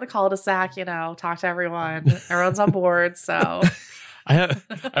just went around the cul-de-sac, talk to everyone. Everyone's on board. So I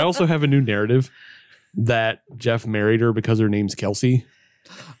also have a new narrative that Jeff married her because her name's Kelsey.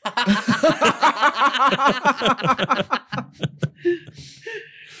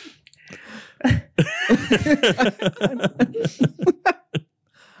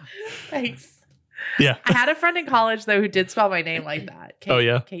 thanks. Yeah. I had a friend in college though who did spell my name like that. Oh,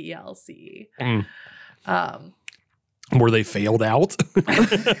 yeah? Kelc. Mm. Um, Where they failed out.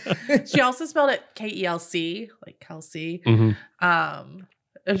 she also spelled it Kelc, like Kelsey. Mhm.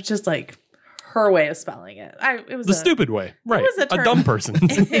 It was just like her way of spelling it. It was The stupid way. Right. was a A term. dumb person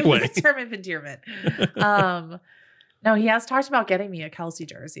It was way. a term of endearment. No, he has talked about getting me a Kelsey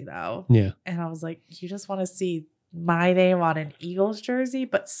jersey though. Yeah. And I was like, you just want to see my name on an Eagles jersey,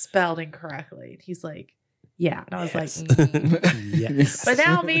 but spelled incorrectly. And he's like, yeah. And I was Yes. like, mm. Yes. But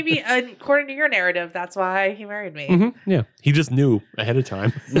now maybe according to your narrative, that's why he married me. Mhm. Yeah. He just knew ahead of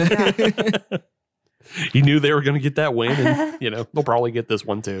time. He knew they were going to get that win. And, they'll probably get this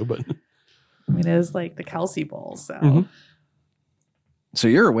one too. But I mean, it was like the Kelsey Bowl. So Mhm. So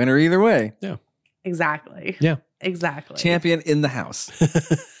you're a winner either way. exactly. Yeah. Exactly. Champion in the house.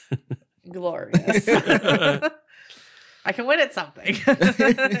 Glorious. I can win at something.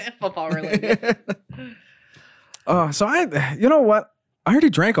 Football related. So you know what? I already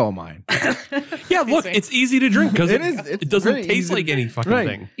drank all mine. Yeah, look, it's easy to drink because It is. It's it doesn't very taste easy like to- any fucking Right.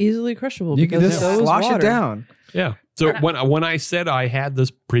 thing. Easily crushable. You can because just so is slosh it water. down. Yeah. So when I said I had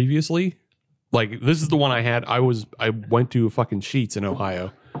this previously, like this is the one I had. I went to fucking Sheetz in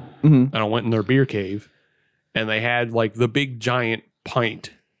Ohio, Mhm. and I went in their beer cave, and they had like the big giant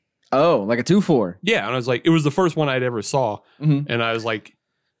pint. Oh, like a 2-4. Yeah, and I was like, it was the first one I'd ever saw, Mhm. and I was like,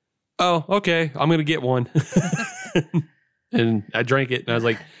 oh, okay, I'm gonna get one, and I drank it, and I was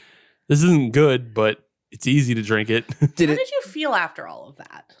like, this isn't good, but it's easy to drink it. Did How it? did you feel after all of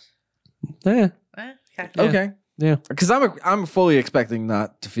that? Yeah. Okay. Yeah. Okay. Yeah. Because I'm fully expecting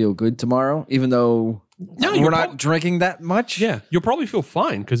not to feel good tomorrow, even though No, we're you're not prob- drinking that much. Yeah, you'll probably feel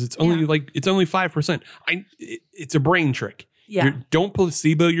fine because it's only Yeah. 5%. It's a brain trick. Yeah. Don't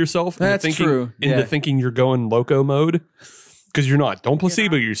placebo yourself into That's thinking, true. into Yeah. thinking you're going loco mode because you're not. Don't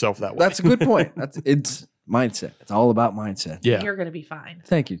placebo yourself that way. That's a good point. It's mindset. It's all about mindset. yeah. You're gonna be fine.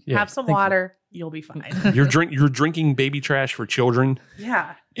 Thank you. Yeah. Have some Thank you. water. You'll be fine. You're drinking baby trash for children,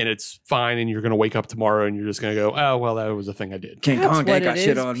 Yeah. and it's fine. And you're gonna wake up tomorrow, and you're just gonna go, oh well, that was a thing I did. King That's Kong what ain't got it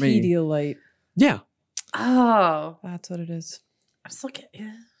shit is, on me. Pedialyte. Yeah. Oh, That's what it is. I'm still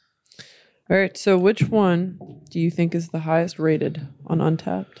getting. All right. So, which one do you think is the highest rated on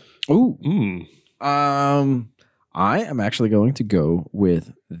Untapped? Ooh. Mm. I am actually going to go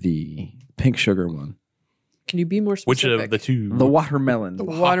with the pink sugar one. Can you be more Which specific? of the two? The watermelon. The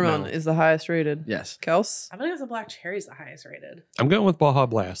Hot watermelon melon. is the highest rated. Yes. Kels? I'm gonna go with the black cherry's the highest rated. I'm going with Baja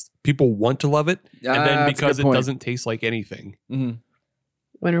Blast. People want to love it, and then That's a because good it point. doesn't taste like anything. Mhm.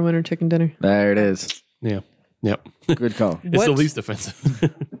 Winner, winner, chicken dinner. There it is. Yep. Good call. It's What? the least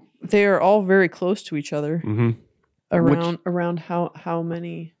offensive. They are all very close to each other. hmm Around how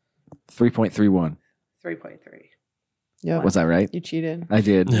many? 3.31. 3.3. Yeah. Was that right? You cheated. I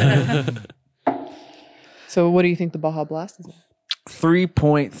did. So, what do you think the Baja Blast is?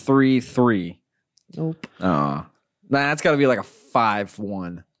 3.33. Nope. Nah, that's got to be like a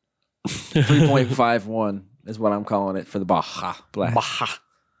 5.1. 3.51 is what I'm calling it for the Baja Blast. Baja.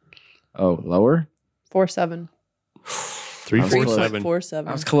 Oh, lower? 4.7. 347. 3.47.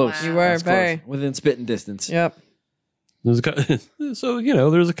 I was close. Wow. You were I was close. very. Within spitting distance. Yep. There's so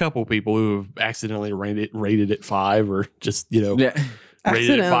there's a couple people who have accidentally rated it 5 or just Yeah. rated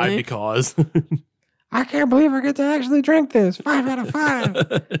it 5 Accidentally. because I can't believe I get to actually drink this. 5 out of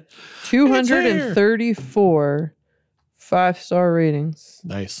 5. 234 5-star ratings.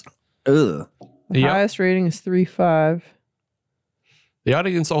 Nice. Ugh. The Yeah. highest rating is 3.5. The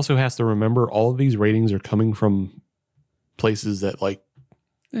audience also has to remember all of these ratings are coming from places that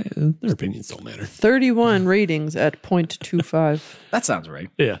their opinions don't matter. 31 ratings at 0.25. That sounds right.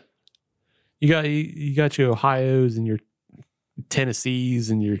 Yeah. You got your Ohio's and your Tennessee's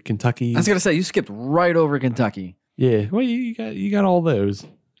and your Kentucky's. I was going to say, you skipped right over Kentucky. Yeah. Well, you got all those.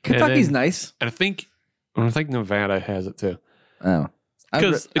 Kentucky's then- nice. And I think Nevada has it too. Oh. I'd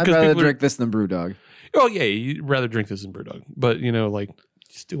 'Cause rather people are- drink this than Brewdog. Oh yeah, you'd rather drink this than Brewdog, but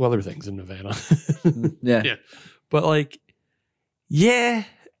just do other things in Nevada. Yeah. Yeah. But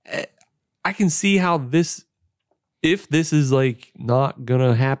I can see how if this is not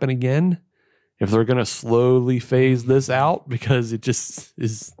gonna happen again, if they're gonna slowly phase this out because it just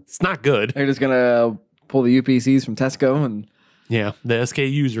it's not good. They're just going to pull the UPCs from Tesco and Yeah, the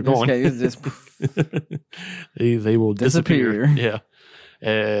SKUs are gone. just they will disappear. Disappear. Yeah.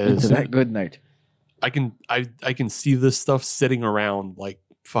 into So that good night. I can see this stuff sitting around like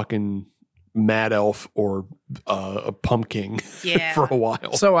fucking Mad Elf or a pumpkin Yeah. for a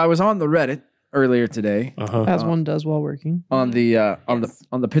while. So I was on the Reddit earlier today Uh-huh. As one does while working. on the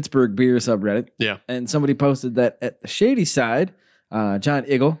on the Pittsburgh beer subreddit. Yeah. And somebody posted that at the Shady Side, John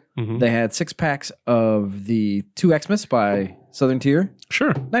Eagle, Mhm. they had 6 packs of the 2 Xmas by Southern Tier,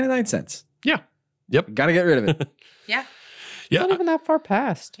 Sure. 99 cents. Yeah. Yep. Got to get rid of it. Yeah. Yeah. Not even that far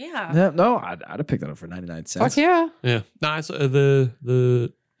past. Yeah. No, I'd have picked that up for 99 cents. Fuck yeah. Yeah. Nah, it's,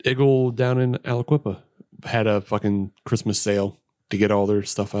 the Eagle down in Aliquippa had a fucking Christmas sale to get all their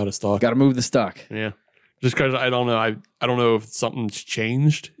stuff out of stock. Got to move the stock. Yeah. Just because I don't know. I don't know if something's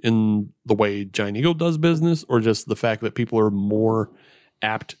changed in the way Giant Eagle does business or just the fact that people are more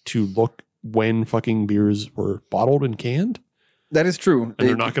apt to look when fucking beers were bottled and canned. That is true. And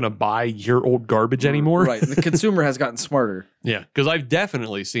they're not going to buy year-old garbage anymore. Right. The consumer has gotten smarter. Yeah. Because I've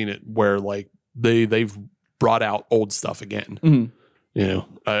definitely seen it where they've brought out old stuff again. Mhm.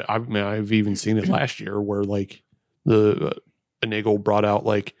 I've even seen it last year where the an Eagle brought out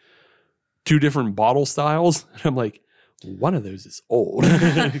 2 different bottle styles. And I'm like, one of those is old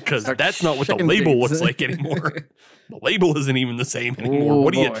because Like that's not what the chicken label feeds. looks like anymore. The label isn't even the same anymore. Oh,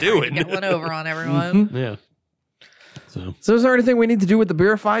 what are you boy. doing? Get one over on everyone. Yeah. So is there anything we need to do with the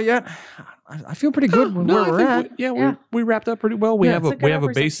beer fight yet? I feel pretty good with where I we're think at. Yeah. we wrapped up pretty well. We Yeah, have it's a good a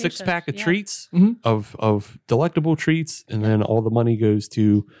base 6-pack of representation. Yeah. treats Mhm. of delectable treats, and then all the money goes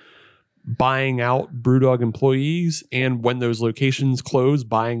to buying out Brewdog employees, and when those locations close,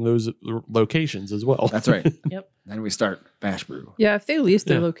 buying those locations as well. That's right. Yep. Then we start Bash Brew. Yeah, if they lease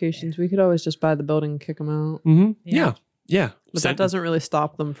their Yeah. locations, we could always just buy the building and kick them out. Mm-hmm. Yeah. Yeah. But Send- that doesn't really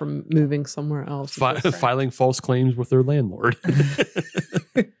stop them from moving somewhere else. filing false claims with their landlord.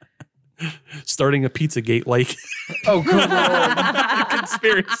 Starting a Pizzagate like Oh, cool.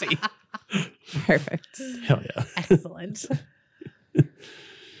 conspiracy. Perfect. Hell yeah. Excellent.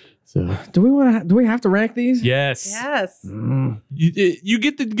 So do we have to rank these? yes. Yes. You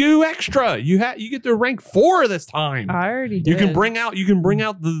get to go extra. You get to rank 4 this time. I already did. You can bring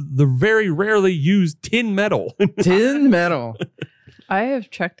out the very rarely used tin metal. Tin metal. I have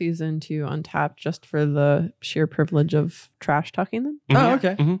checked these into Untapped just for the sheer privilege of trash talking them. Oh,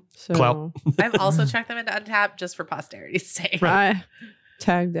 okay. So Clout. I've also checked them into Untapped just for posterity's sake. I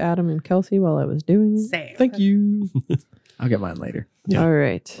tagged Adam and Kelsey while I was doing it. Same. Thank you. I'll get mine later. Yeah. All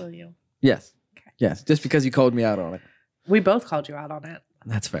right. Will you? Yes. Okay. Yes. Just because you called me out on it. We both called you out on it.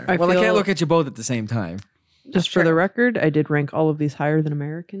 That's fair. I I feel- can't look at you both at the same time. Just for the record, I did rank all of these higher than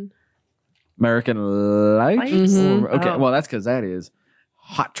American. American Light? Mhm. Okay. Oh. Well, that's because that is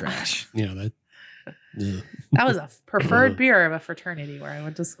hot trash. Yeah, that. Yeah. That was a preferred beer of a fraternity where I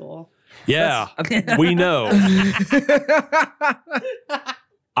went to school. Yeah, we know.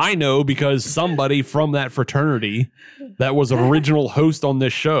 I know because somebody from that fraternity that was an original host on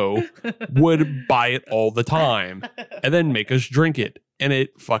this show would buy it all the time and then make us drink it. And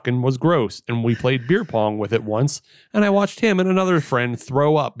it fucking was gross. And we played beer pong with it once. And I watched him and another friend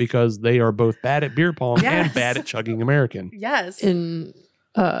throw up because they are both bad at beer pong and Yes. bad at chugging American. Yes. In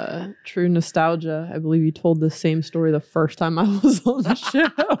true nostalgia, I believe you told the same story the first time I was on the show.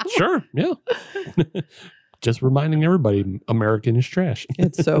 Sure. Yeah. Just reminding everybody American is trash.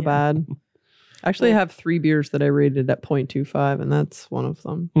 It's so bad. Actually, I have 3 beers that I rated at 0.25, and that's one of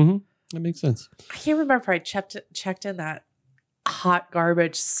them. That makes sense. I can't remember if I checked in that hot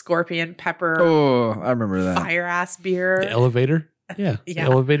garbage scorpion pepper Oh, I remember that. fire ass beer. The elevator. Yeah. Yeah.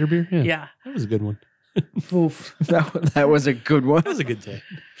 The elevator beer. Yeah. Yeah. That was a good one. Oof. That was a good one. That was a good day.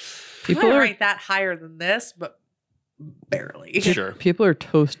 People People are rank that higher than this, but barely. Sure. people are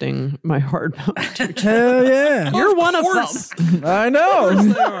toasting my hard Mountain Dew. Hell yeah. You're one of course. them. I know.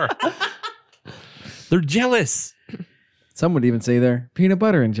 They are. They're jealous. Some would even say they're peanut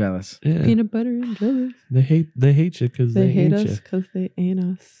butter and jealous. Yeah. Peanut butter and jelly. They hate you because They hate ain't us ya. because they ain't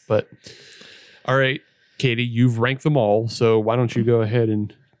us. But all right, Katie, you've ranked them all. So why don't you go ahead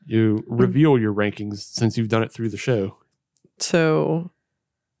and you reveal your rankings since you've done it through the show? So,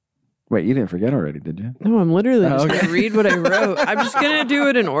 Wait, you didn't forget already, did you? no, I'm literally just okay. going to read what I wrote. I'm just going to do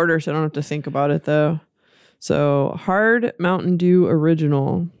it in order so I don't have to think about it, though. So, Hard Mountain Dew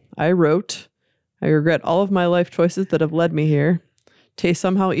Original. I wrote, I regret all of my life choices that have led me here. Tastes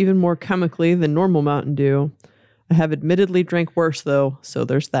somehow even more chemically than normal Mountain Dew. I have admittedly drank worse, though, so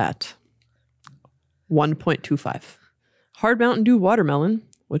there's that. 1.25. Hard Mountain Dew Watermelon,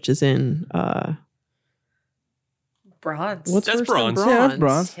 which is in, Bronze. what's That's worse than bronze. Yeah, that's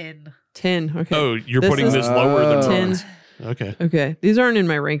bronze. Tin. Tin. Okay. Oh, you're This putting is- this lower than Oh. bronze. Okay. Okay. These aren't in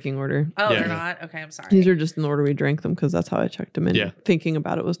my ranking order. Oh, Yeah. they're not? Okay, I'm sorry. These are just in the order we drank them because that's how I checked them in. Yeah. Thinking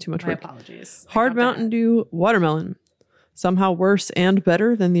about it was too much My work. apologies. I Hard jumped Mountain ahead. Dew Watermelon. Somehow worse and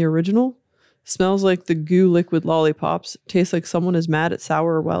better than the original. Smells like the goo liquid lollipops. Tastes like someone is mad at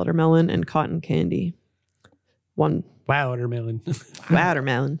sour watermelon and cotton candy. One Watermelon.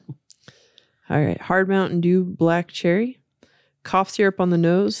 watermelon. All right. Hard Mountain Dew Black Cherry. Cough syrup on the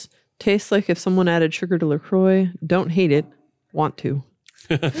nose. Tastes like if someone added sugar to LaCroix. Don't hate it. Want to.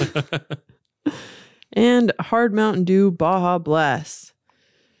 And Hard Mountain Dew Baja Blast.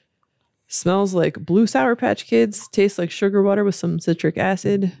 Smells like blue Sour Patch Kids. Tastes like sugar water with some citric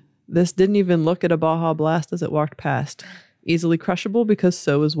acid. This didn't even look at a Baja Blast as it walked past. Easily crushable because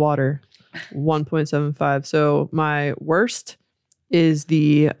so is water. 1.75. So my worst is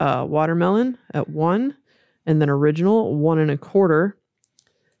the watermelon at 1, and then original 1.25,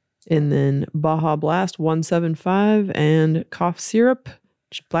 and then Baja Blast 1.75, and cough syrup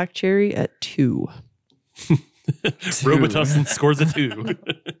black cherry at 2. Robitussin scores a 2.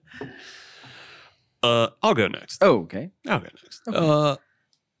 I'll go next. Oh, okay. I'll go next.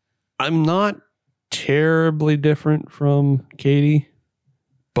 I'm not terribly different from Katie,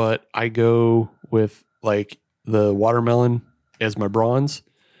 but I go with like the watermelon as my bronze.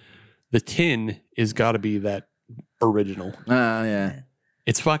 The tin is got to be that original. Yeah.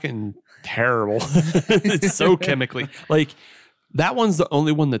 It's fucking terrible. It's so chemically. Like, that one's the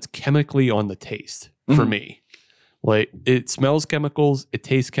only one that's chemically on the taste for me. Like, it smells chemicals, it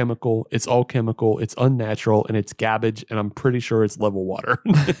tastes chemical, it's all chemical, it's unnatural, and it's garbage, and I'm pretty sure it's level water.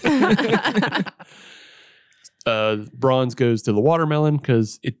 Bronze goes to the watermelon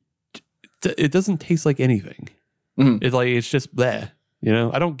because it doesn't taste like anything. It's just bleh. You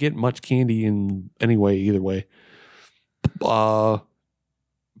know, I don't get much candy in any way, either way. Black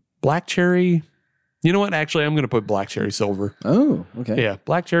cherry. You know what? Actually, I'm going to put black cherry silver. Oh, okay. Yeah,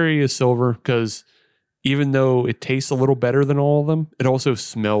 black cherry is silver because even though it tastes a little better than all of them, it also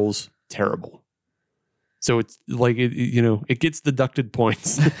smells terrible. So it's like, it gets deducted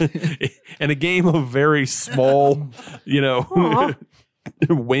points. And a game of very small,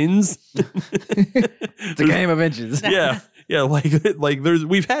 wins. It's a game of inches. Yeah. Yeah, like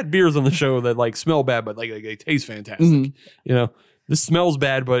we've had beers on the show that like smell bad, but like they taste fantastic. You know, this smells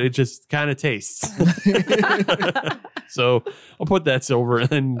bad, but it just kind of tastes. So I'll put that silver, and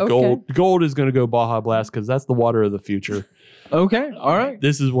then gold. Gold is going to go Baja Blast because that's the water of the future. Okay, all right.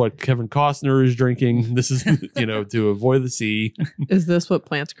 This is what Kevin Costner is drinking. This is to avoid the sea. Is this what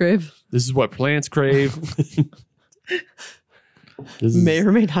plants crave? This is what plants crave. May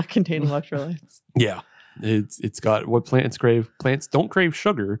or may not contain electrolytes. Yeah. It's got what plants crave. Plants don't crave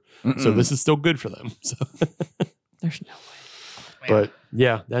sugar, so this is still good for them. So. There's no way. But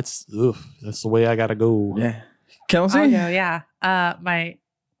yeah, that's the way I gotta go. Yeah, Kelsey. I'll go, yeah.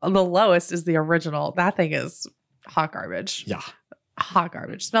 The lowest is the original. That thing is hot garbage. Yeah, hot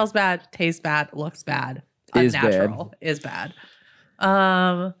garbage. Smells bad, tastes bad, looks bad, Is unnatural, is bad.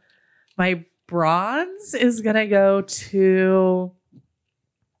 My bronze is gonna go to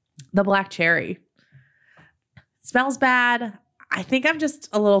the black cherry. Smells bad. I think I'm just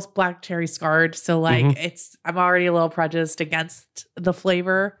a little black cherry scarred. So like I'm already a little prejudiced against the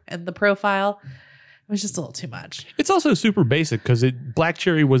flavor and the profile. It was just a little too much. it's also super basic because black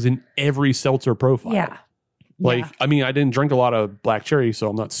cherry was in every seltzer profile. Yeah. Like, I mean, I didn't drink a lot of black cherry, so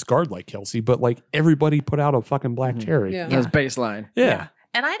I'm not scarred like Kelsey, but like everybody put out a fucking black cherry. Yeah. That's baseline. Yeah.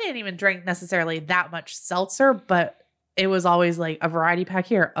 And I didn't even drink necessarily that much seltzer, but it was always like a variety pack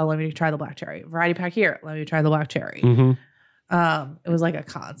here. Oh, let me try the black cherry. Variety pack here. Let me try the black cherry. It was like a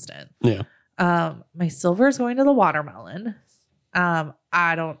constant. Yeah. My silver is going to the watermelon. I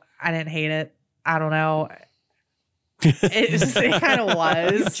didn't hate it. I don't know. It kind of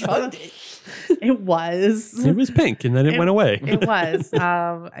was. It was. It was pink and then it went away. It was.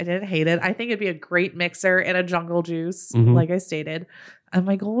 I didn't hate it. I think it'd be a great mixer in a jungle juice, Mhm. like I stated. And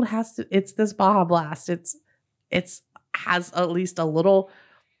my gold it's this Baja Blast. It's has at least a little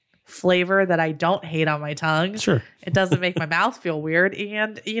flavor that I don't hate on my tongue. Sure. It doesn't make my mouth feel weird.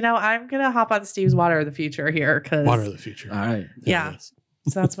 And, I'm going to hop on Steve's Water of the Future here because, Water of the future. All right. yeah. Yes.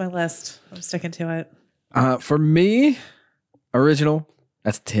 So that's my list. I'm sticking to it. For me, original.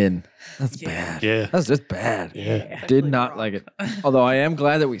 That's 10. That's Yeah. bad. Yeah. That's just bad. Yeah. Did not like it. Although I am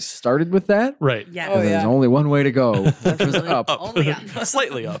glad that we started with that. Right. Yes. Oh, yeah. There's only one way to go, which was up. Only up.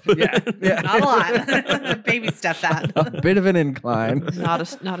 Slightly up. Yeah. Not a lot. Baby step that. A bit of an incline. Not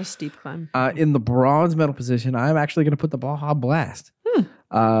a steep climb. In the bronze medal position, I'm actually going to put the Baja Blast.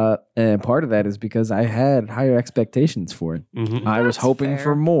 And part of that is because I had higher expectations for it. I was That's hoping fair.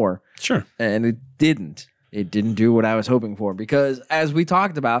 for more, Sure. and it didn't. It didn't do what I was hoping for because, as we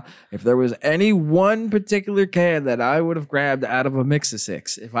talked about, if there was any one particular can that I would have grabbed out of a mix of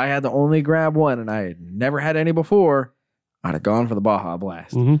 6, if I had to only grab one and I had never had any before, I'd have gone for the Baja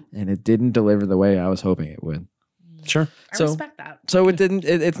Blast. Mhm. And it didn't deliver the way I was hoping it would. Sure. I So- respect that. So it didn't.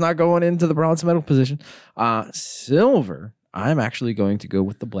 It's not going into the bronze medal position. Silver. I'm actually going to go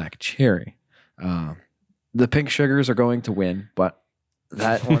with the black cherry. The pink sugars are going to win, but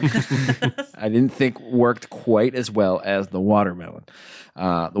that one I didn't think worked quite as well as the watermelon.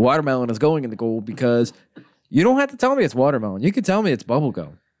 The watermelon is going in the gold because you don't have to tell me it's watermelon. You can tell me it's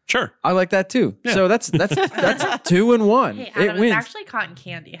bubblegum. Sure. I like that too. Yeah. So that's 2 and 1. Hey, It Adam, it's wins. actually cotton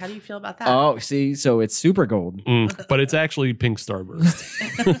candy. How do you feel about that? Oh, see, so it's super gold. But it's actually pink starburst.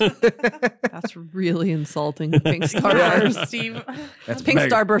 That's really insulting. Pink Yeah, starburst. Steve. That's Pink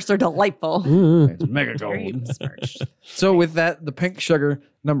mega, starbursts are delightful. It's mega Very gold. besmirched. So with that, the pink sugar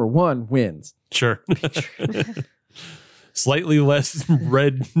number 1 wins. Sure. Slightly less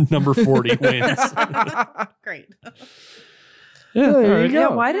red number 40 wins. Great. Yeah. There all you right. go. Yeah,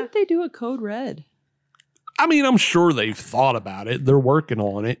 why didn't they do a code red? I mean, I'm sure they've thought about it. They're working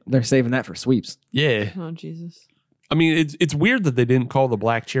on it. They're saving that for sweeps. Yeah. Oh Jesus. I mean, it's weird that they didn't call the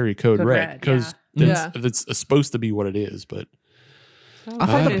black cherry code Code red red, because yeah. it's supposed to be what it is. But I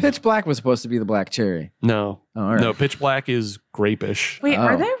thought the Uh, pitch black was supposed to be the black cherry. No, Oh, all right. no, pitch black is grapish. Wait,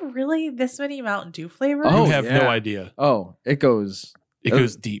 are Oh. there really this many Mountain Dew flavors? Oh, you have no yeah. idea. Oh, it goes. It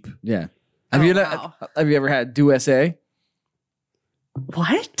goes deep. Yeah. Oh, Have you ever had Do SA?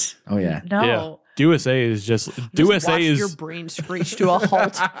 What? Oh yeah. No. Yeah. Do SA is just Do Just SA watch is your brain screech to a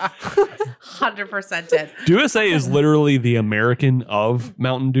halt. 100% did. Do SA is literally the American of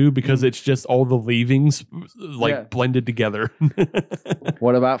Mountain Dew because it's just all the leavings like Yeah. blended together.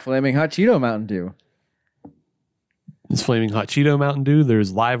 What about Flaming Hot Cheeto Mountain Dew? There's Flaming Hot Cheeto Mountain Dew.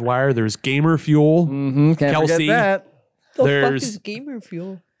 There's Live Wire. There's Gamer Fuel. Mm-hmm. Can't Kelsey. forget The There's- fuck is gamer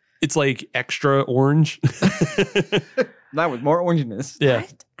fuel? It's like extra orange. that. That with more orangeness. Yeah.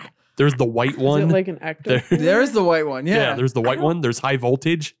 What? There's the white Is one. it like an actor? There- There's the white one. yeah. Yeah. There's the white one. There's high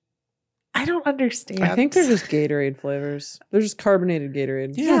voltage. I don't understand. I think they're just Gatorade flavors. They're just carbonated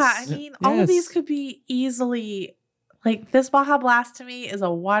Gatorade. Yeah, Yes. I mean, all of these Yes. could be easily like this Baja Blast to me is a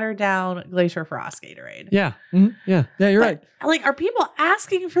watered down Glacier Frost Gatorade. Yeah. Mhm. Yeah. Yeah, you're right. But, like, are people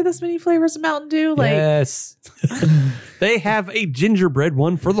asking for this many flavors of Mountain Dew? Like, yes. They have a gingerbread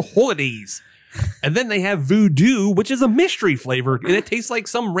one for the holidays. And then they have Voodoo, which is a mystery flavor, and it tastes like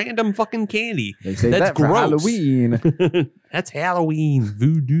some random fucking candy. They say That's that for gross. Halloween. That's Halloween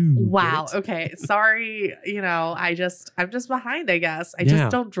Voodoo. wow. Bitch. Okay, sorry. I'm just behind. I guess I Yeah.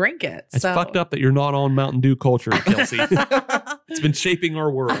 just don't drink it. It's so. fucked up that you're not on Mountain Dew culture, Kelsey. It's been shaping our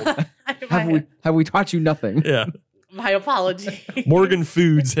world. Have we taught you nothing? Yeah. My apology. Morgan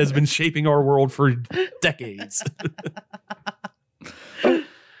Foods has been shaping our world for decades.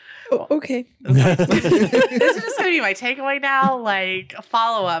 Oh, okay. This is just gonna be my takeaway now. Like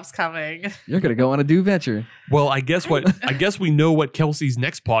follow-ups coming. You're gonna go on a do venture. Well, I guess we know what Kelsey's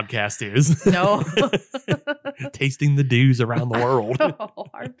next podcast is. No. Tasting the dews around the world. Oh,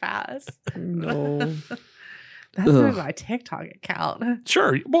 hard pass. No. That's gonna Ugh. be my TikTok account.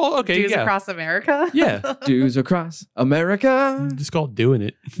 Sure. Well, okay. Dudes yeah. across America. Yeah. Dues across America. Just call it doing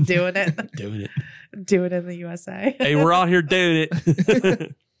it. Doing it. Doing it. Do it in the USA. Hey, we're out here doing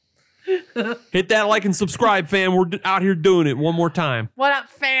it. Hit that like and subscribe, fam. We're out here doing it one more time. What up,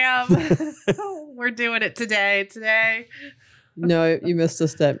 fam? We're doing it today. No, you missed a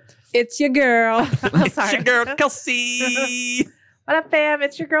step. It's your girl. I'm It's sorry. your girl, Kelsey. What up, fam?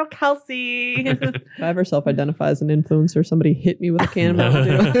 It's your girl, Kelsey. If I ever self-identify as an influencer, somebody hit me with a can of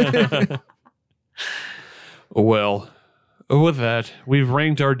Mountain Dew. Well, with that, we've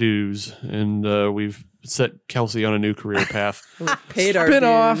ranked our dues and we've set Kelsey on a new career path. Paid our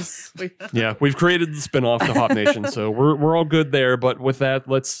Spin-off. dues. Yeah, we've created the spinoff to Hop Nation, so we're all good there. But with that,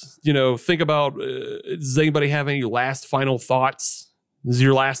 let's think about. Does anybody have any last final thoughts? This is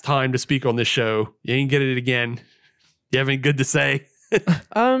your last time to speak on this show. You ain't get it again. You have any good to say? I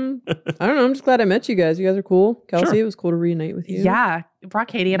don't know. I'm just glad I met you guys. You guys are cool. Kelsey, Sure. it was cool to reunite with you. Yeah, brought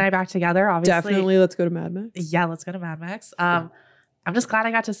Katie and I back together. Obviously, Definitely. Let's go to Mad Max. Yeah, let's go to Mad Max. I'm just glad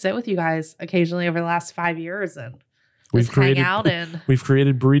I got to sit with you guys occasionally over the last 5 years and We've just hang created out and we've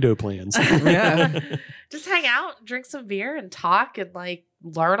created burrito plans. Yeah. just hang out, drink some beer, and talk and like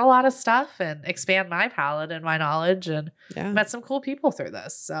learn a lot of stuff and expand my palate and my knowledge and Yeah. met some cool people through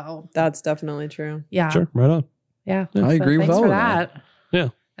this. So That's definitely true. yeah, Sure, right on. yeah. I agree with thanks all for of that. Yeah.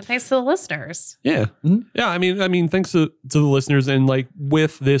 and thanks to the listeners. Yeah. Mhm. Yeah. I mean, thanks to the listeners and like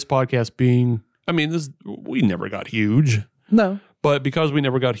with this podcast being, we never got huge, No. but because we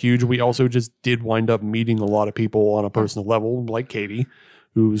never got huge, we also just did wind up meeting a lot of people on a personal level, like Katie,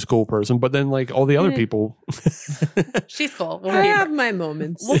 who's a cool person. But then like all the other people, She's cool. We'll I keep have her. my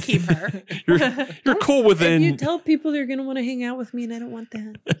moments. We'll keep her. you're cool If within, you tell people they're going to want to hang out with me and I don't want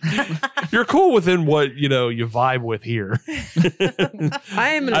that. you're cool within what, you vibe with here. I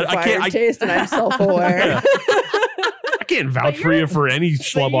am an I acquired can't- taste and I'm self-aware. Yeah. I can't vouch for you for any But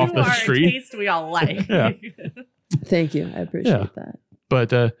schlub you off the are a street. taste we all like. Yeah. Thank you. I appreciate Yeah. that.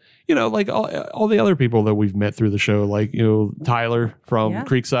 But like all the other people that we've met through the show, like Tyler from Yeah.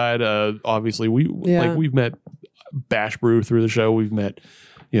 Creekside. Obviously, Yeah. we've met Bash Brew through the show. We've met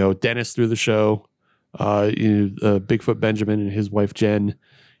Dennis through the show. Bigfoot Benjamin and his wife Jen.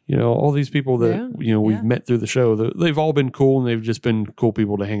 All these people that we've Yeah. met through the show. They've all been cool, and they've just been cool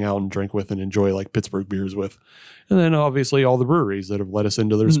people to hang out and drink with and enjoy like Pittsburgh beers with. And then obviously all the breweries that have let us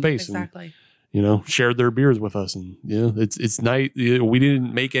into their Mhm. space and Exactly. shared their beers with us. And it's nice. We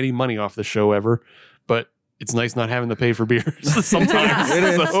didn't make any money off the show ever, but it's nice not having to pay for beers sometimes. It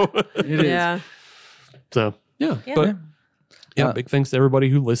is. So, It is. Yeah. so, yeah. Yeah. But Yeah. big thanks to everybody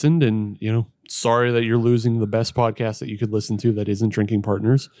who listened. And sorry that you're losing the best podcast that you could listen to that isn't Drinking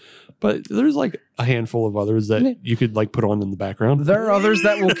Partners. But there's like a handful of others that you could like put on in the background. There are others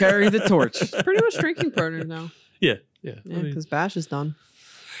that will carry the torch. Pretty much drinking partners now. Yeah. I Yeah, mean, because Bash is done.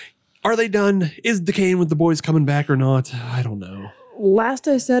 are they done? Is Decane with the boys coming back or not? I don't know. Last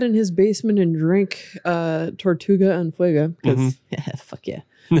I sat in his basement and drank Tortuga and Fuega because fuck yeah.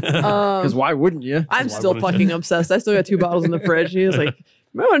 Because why wouldn't you? I'm Why still wouldn't you? fucking obsessed. I still got 2 bottles in the fridge. He was like, "I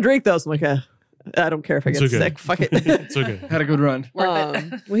want to drink those." I'm like, I don't care if I It's get okay. sick. Fuck it. It's okay. Had a good run. Worth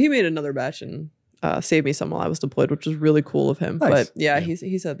it. Well, he made another batch and saved me some while I was deployed, which was really cool of him. Nice. But yeah, Yeah.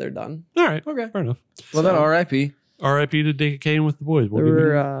 he said they're done. All right. Okay. Fair enough. Well, then R.I.P. R.I.P. to Decane with the boys. We'll There give you-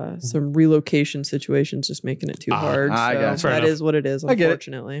 were some relocation situations just making it too hard. I got it. So Fair that enough. is what it is, I get it.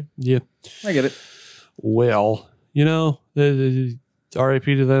 unfortunately. Yeah. I get it. Well,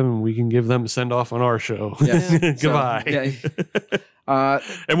 R.I.P. to them, and we can give them a send off on our show. Yes. Goodbye. Yeah.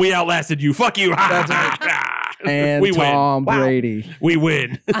 And we outlasted you. Fuck you. That's And we win. Tom Brady. We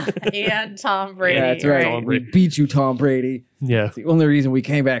win. And Tom Brady. Yeah, that's right. Tom We Brady. beat you, Tom Brady. Yeah. It's the only reason we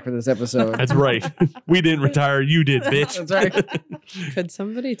came back for this episode. That's right. We didn't retire. You did, bitch. That's right. Could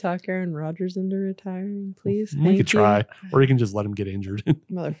somebody talk Aaron Rodgers into retiring, please? We Thank could you. try, or you can just let him get injured.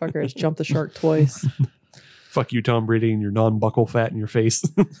 Motherfucker has jumped the shark twice. Fuck you, Tom Brady, and your non-buckle fat in your face.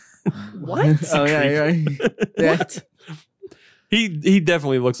 What? Oh, yeah. Yeah. What? He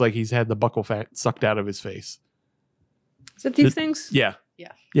definitely looks like he's had the buckle fat sucked out of his face. Is it these It- things? Yeah.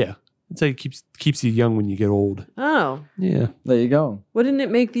 Yeah. Yeah. I'd say it keeps you young when you get old. Oh. Yeah. There you go. Wouldn't it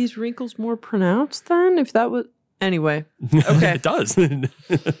make these wrinkles more pronounced then? If that was. Anyway. Okay. It does.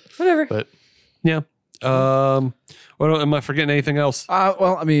 Whatever. But yeah. What am I forgetting anything else?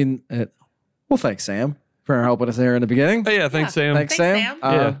 Well, I mean, well, thanks, Sam, for helping us there in the beginning. Oh yeah, thanks, Sam. Thanks, Thanks, Sam.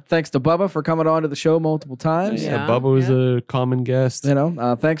 Sam. Yeah. Thanks to Bubba for coming on to the show multiple times. Yeah, Yeah. Bubba was Yeah. a common guest. You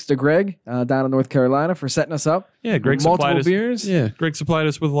know, thanks to Greg down in North Carolina for setting us up. Yeah, Greg with multiple supplied us. beers. Yeah, Greg supplied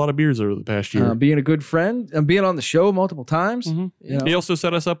us with a lot of beers over the past year. Being a good friend and being on the show multiple times. Mhm. You know, He also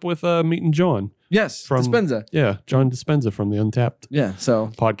set us up with meeting John. yes, from- Dispenza. Yeah, John Dispenza from the Untapped Yeah, so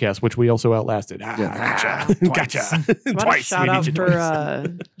podcast, which we also outlasted. Yeah. Gotcha. Twice. Gotcha. How about a Twice. shout We need out you for twice.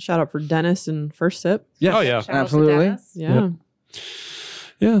 shout out for Dennis and First Sip. yes, Oh, yeah. Shout out to absolutely. Dennis. Yeah.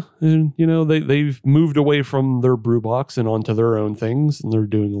 Yeah, and they've moved away from their brew box and onto their own things, and they're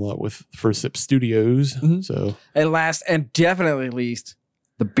doing a lot with First Sip Studios. Mhm. So And last and definitely least,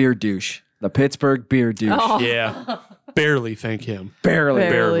 the beer douche, the Pittsburgh beer douche. Oh. yeah, barely thank him. Barely,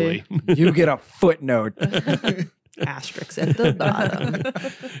 Barely. you get a footnote. Asterisks at the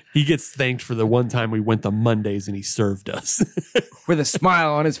bottom. He gets thanked for the one time we went to Mondays and he served us. With a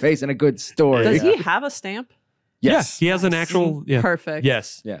smile on his face and a good story. Does he have a stamp? Yes. Yeah, he has an actual. Yeah. Perfect.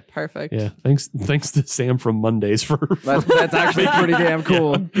 Yes. Perfect. Yeah. Thanks to Sam from Mondays for That's actually pretty damn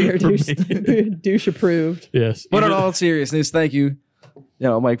cool. Beer douche, douche approved. yes. But in Even- all seriousness, thank you,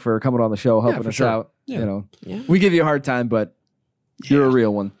 Mike, for coming on the show, helping for us sure. out. Yeah. Yeah. We give you a hard time, but you're a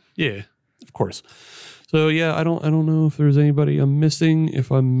real one. Yeah, of course. So yeah, I don't know if there's anybody I'm missing.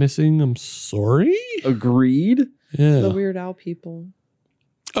 If I'm missing, I'm sorry. Agreed. Yeah. The Weird Al people.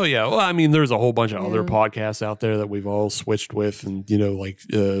 Oh yeah. Well, I mean, there's a whole bunch of other Yeah. podcasts out there that we've all switched with, and like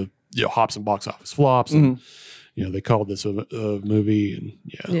Hops and Box Office Flops, and they called this a movie, and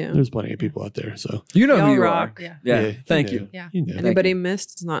Yeah. there's plenty of people out there. So You know Y'all who you rock. are. Yeah. Yeah. Thank know. you. Yeah. You know. Anybody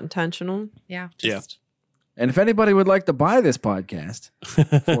missed? It's not intentional. Yeah. Yeah. Just And if anybody would like to buy this podcast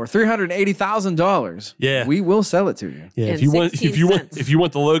for $380,000, Yeah. we will sell it to you. Yeah, And if you want, 16 cents. if you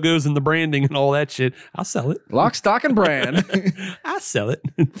want the logos and the branding and all that shit, I'll sell it. Lock, stock, and brand. I'll sell it.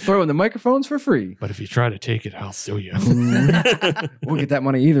 Throw in the microphones for free. But if you try to take it, I'll sue you. We'll get that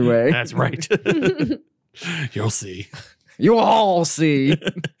money either way. That's right. You'll see. You'll all see.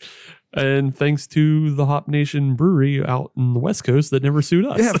 And thanks to the Hop Nation Brewery out in the West Coast that never sued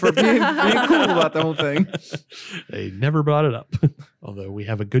us. Yeah, for being cool about the whole thing. They never brought it up. Although we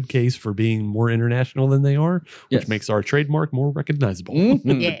have a good case for being more international than they are, which Yes. makes our trademark more recognizable.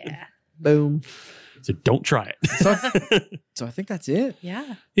 Mhm. yeah. Boom. So don't try it. So I think that's it.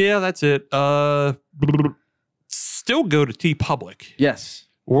 Yeah. Yeah, that's it. Still go to T Public. Yes.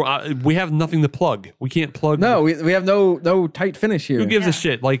 We have nothing to plug. We can't plug. No, we have no tight finish here. Who gives a Yeah.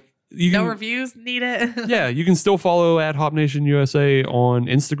 shit? Like you No can, reviews needed. yeah, you can still follow at Hop Nation USA on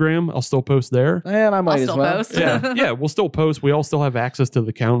Instagram. I'll still post there. And I might I'll as still well. post. Yeah, we'll still post. We all still have access to the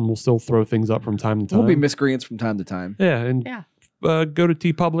account, and we'll still throw things up from time to time. We'll be miscreants from time to time. Yeah, and Yeah. go to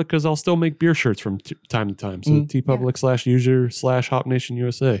T Public because I'll still make beer shirts from time to time. So Mhm. tpublic/user/Hop Nation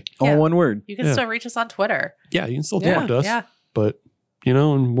USA. All Yeah. one word. You can Yeah. still reach us on Twitter. Yeah, you can still Yeah. talk to us. Yeah. But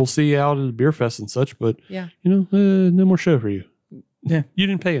and we'll see you out at the beer fest and such. But Yeah. no more show for you. Yeah. You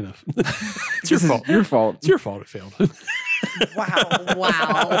didn't pay enough. It's your This is fault. Your fault. It's your fault it failed. Wow.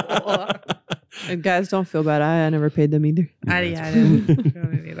 Wow. Guys, don't feel bad. I never paid them either. I didn't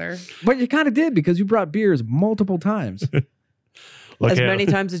either. But you kind of did because you brought beers multiple times. Look As at- many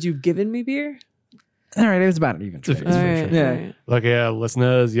times as you've given me beer. All right, it was about an even It's a- trade. it's All for right, sure. Yeah. all right. Look at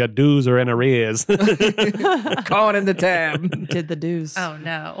listeners, your dues are in arrears. Calling in the tab. Did the dues. Oh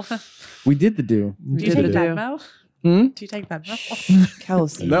no. We did the do. Do you Did take the do. Venmo? Hmm? Do you take Venmo?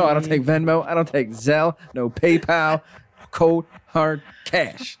 Kelsey. No, I don't take Venmo. I don't take Zelle. No PayPal. Cold hard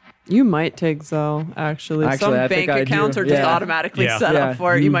cash. You might take Zelle, actually. Actually, Some I bank think I accounts do. are just Yeah. automatically Yeah. set Yeah. up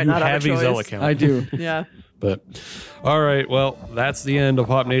for it. You might not have a Have a Zelle choice. account. I do. Yeah. But all right, well, that's the end of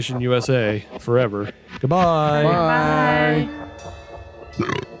Hop Nation USA forever. Goodbye. Bye.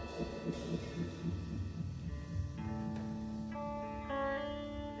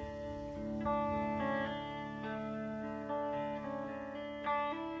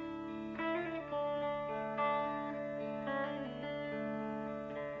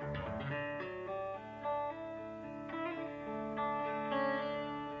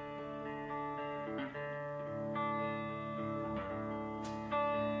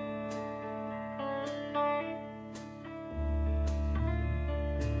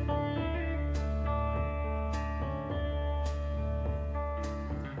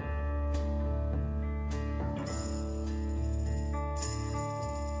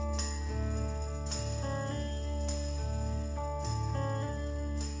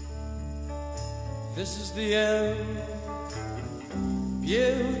 This is the end,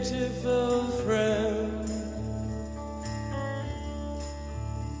 beautiful friend.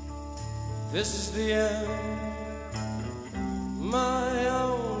 This is the end, my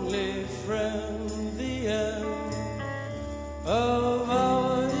only friend. The end of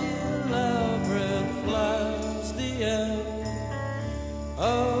our elaborate plans. The end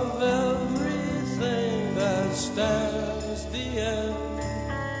of everything that stands. The end.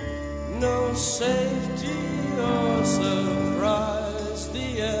 No safety or surprise,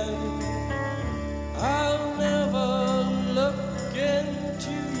 the end. I'll never look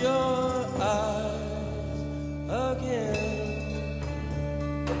into your eyes again.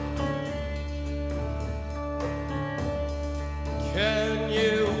 Can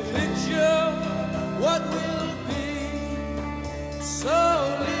you picture what will be? So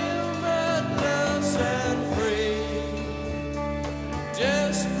limitless and free,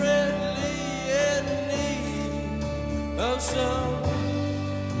 desperately in need of some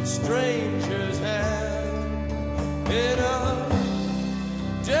stranger's hand in a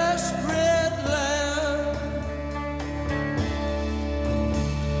desperate land.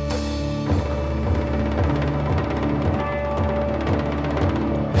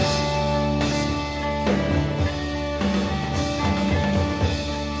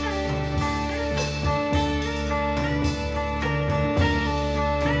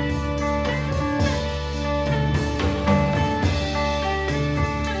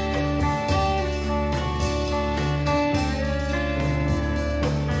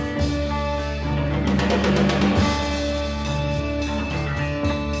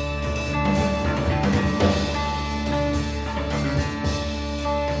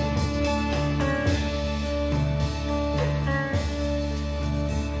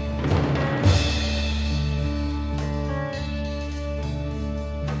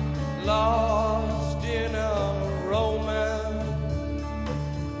 Lost in a romance,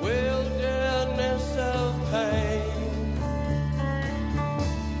 wilderness of pain,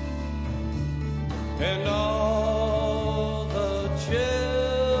 and all the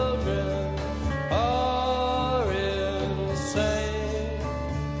children are insane.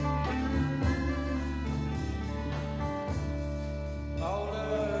 All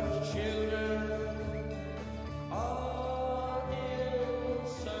the children are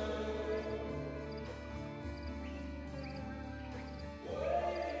insane.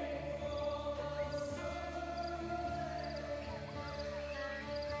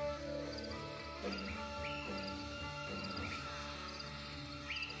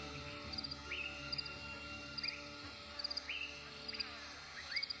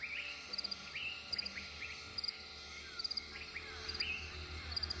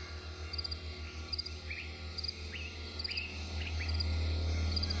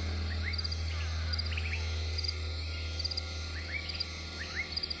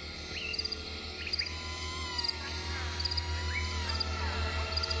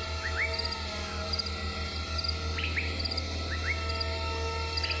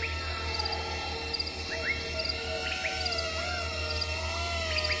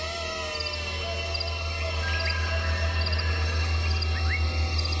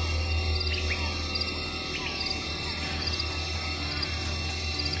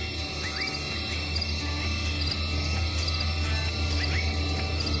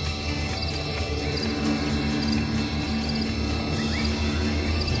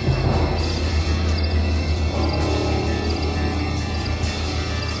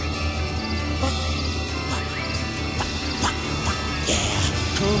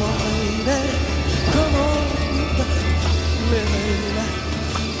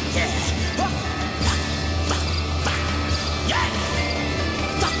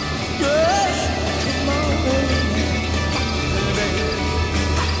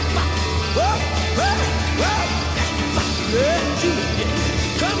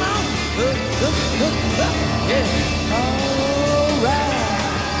 Yeah, alright.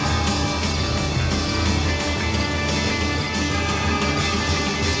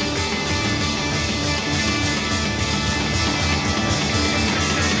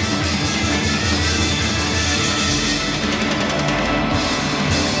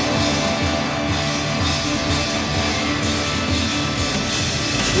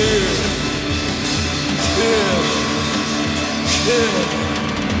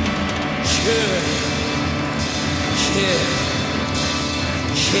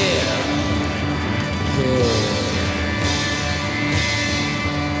 Yeah.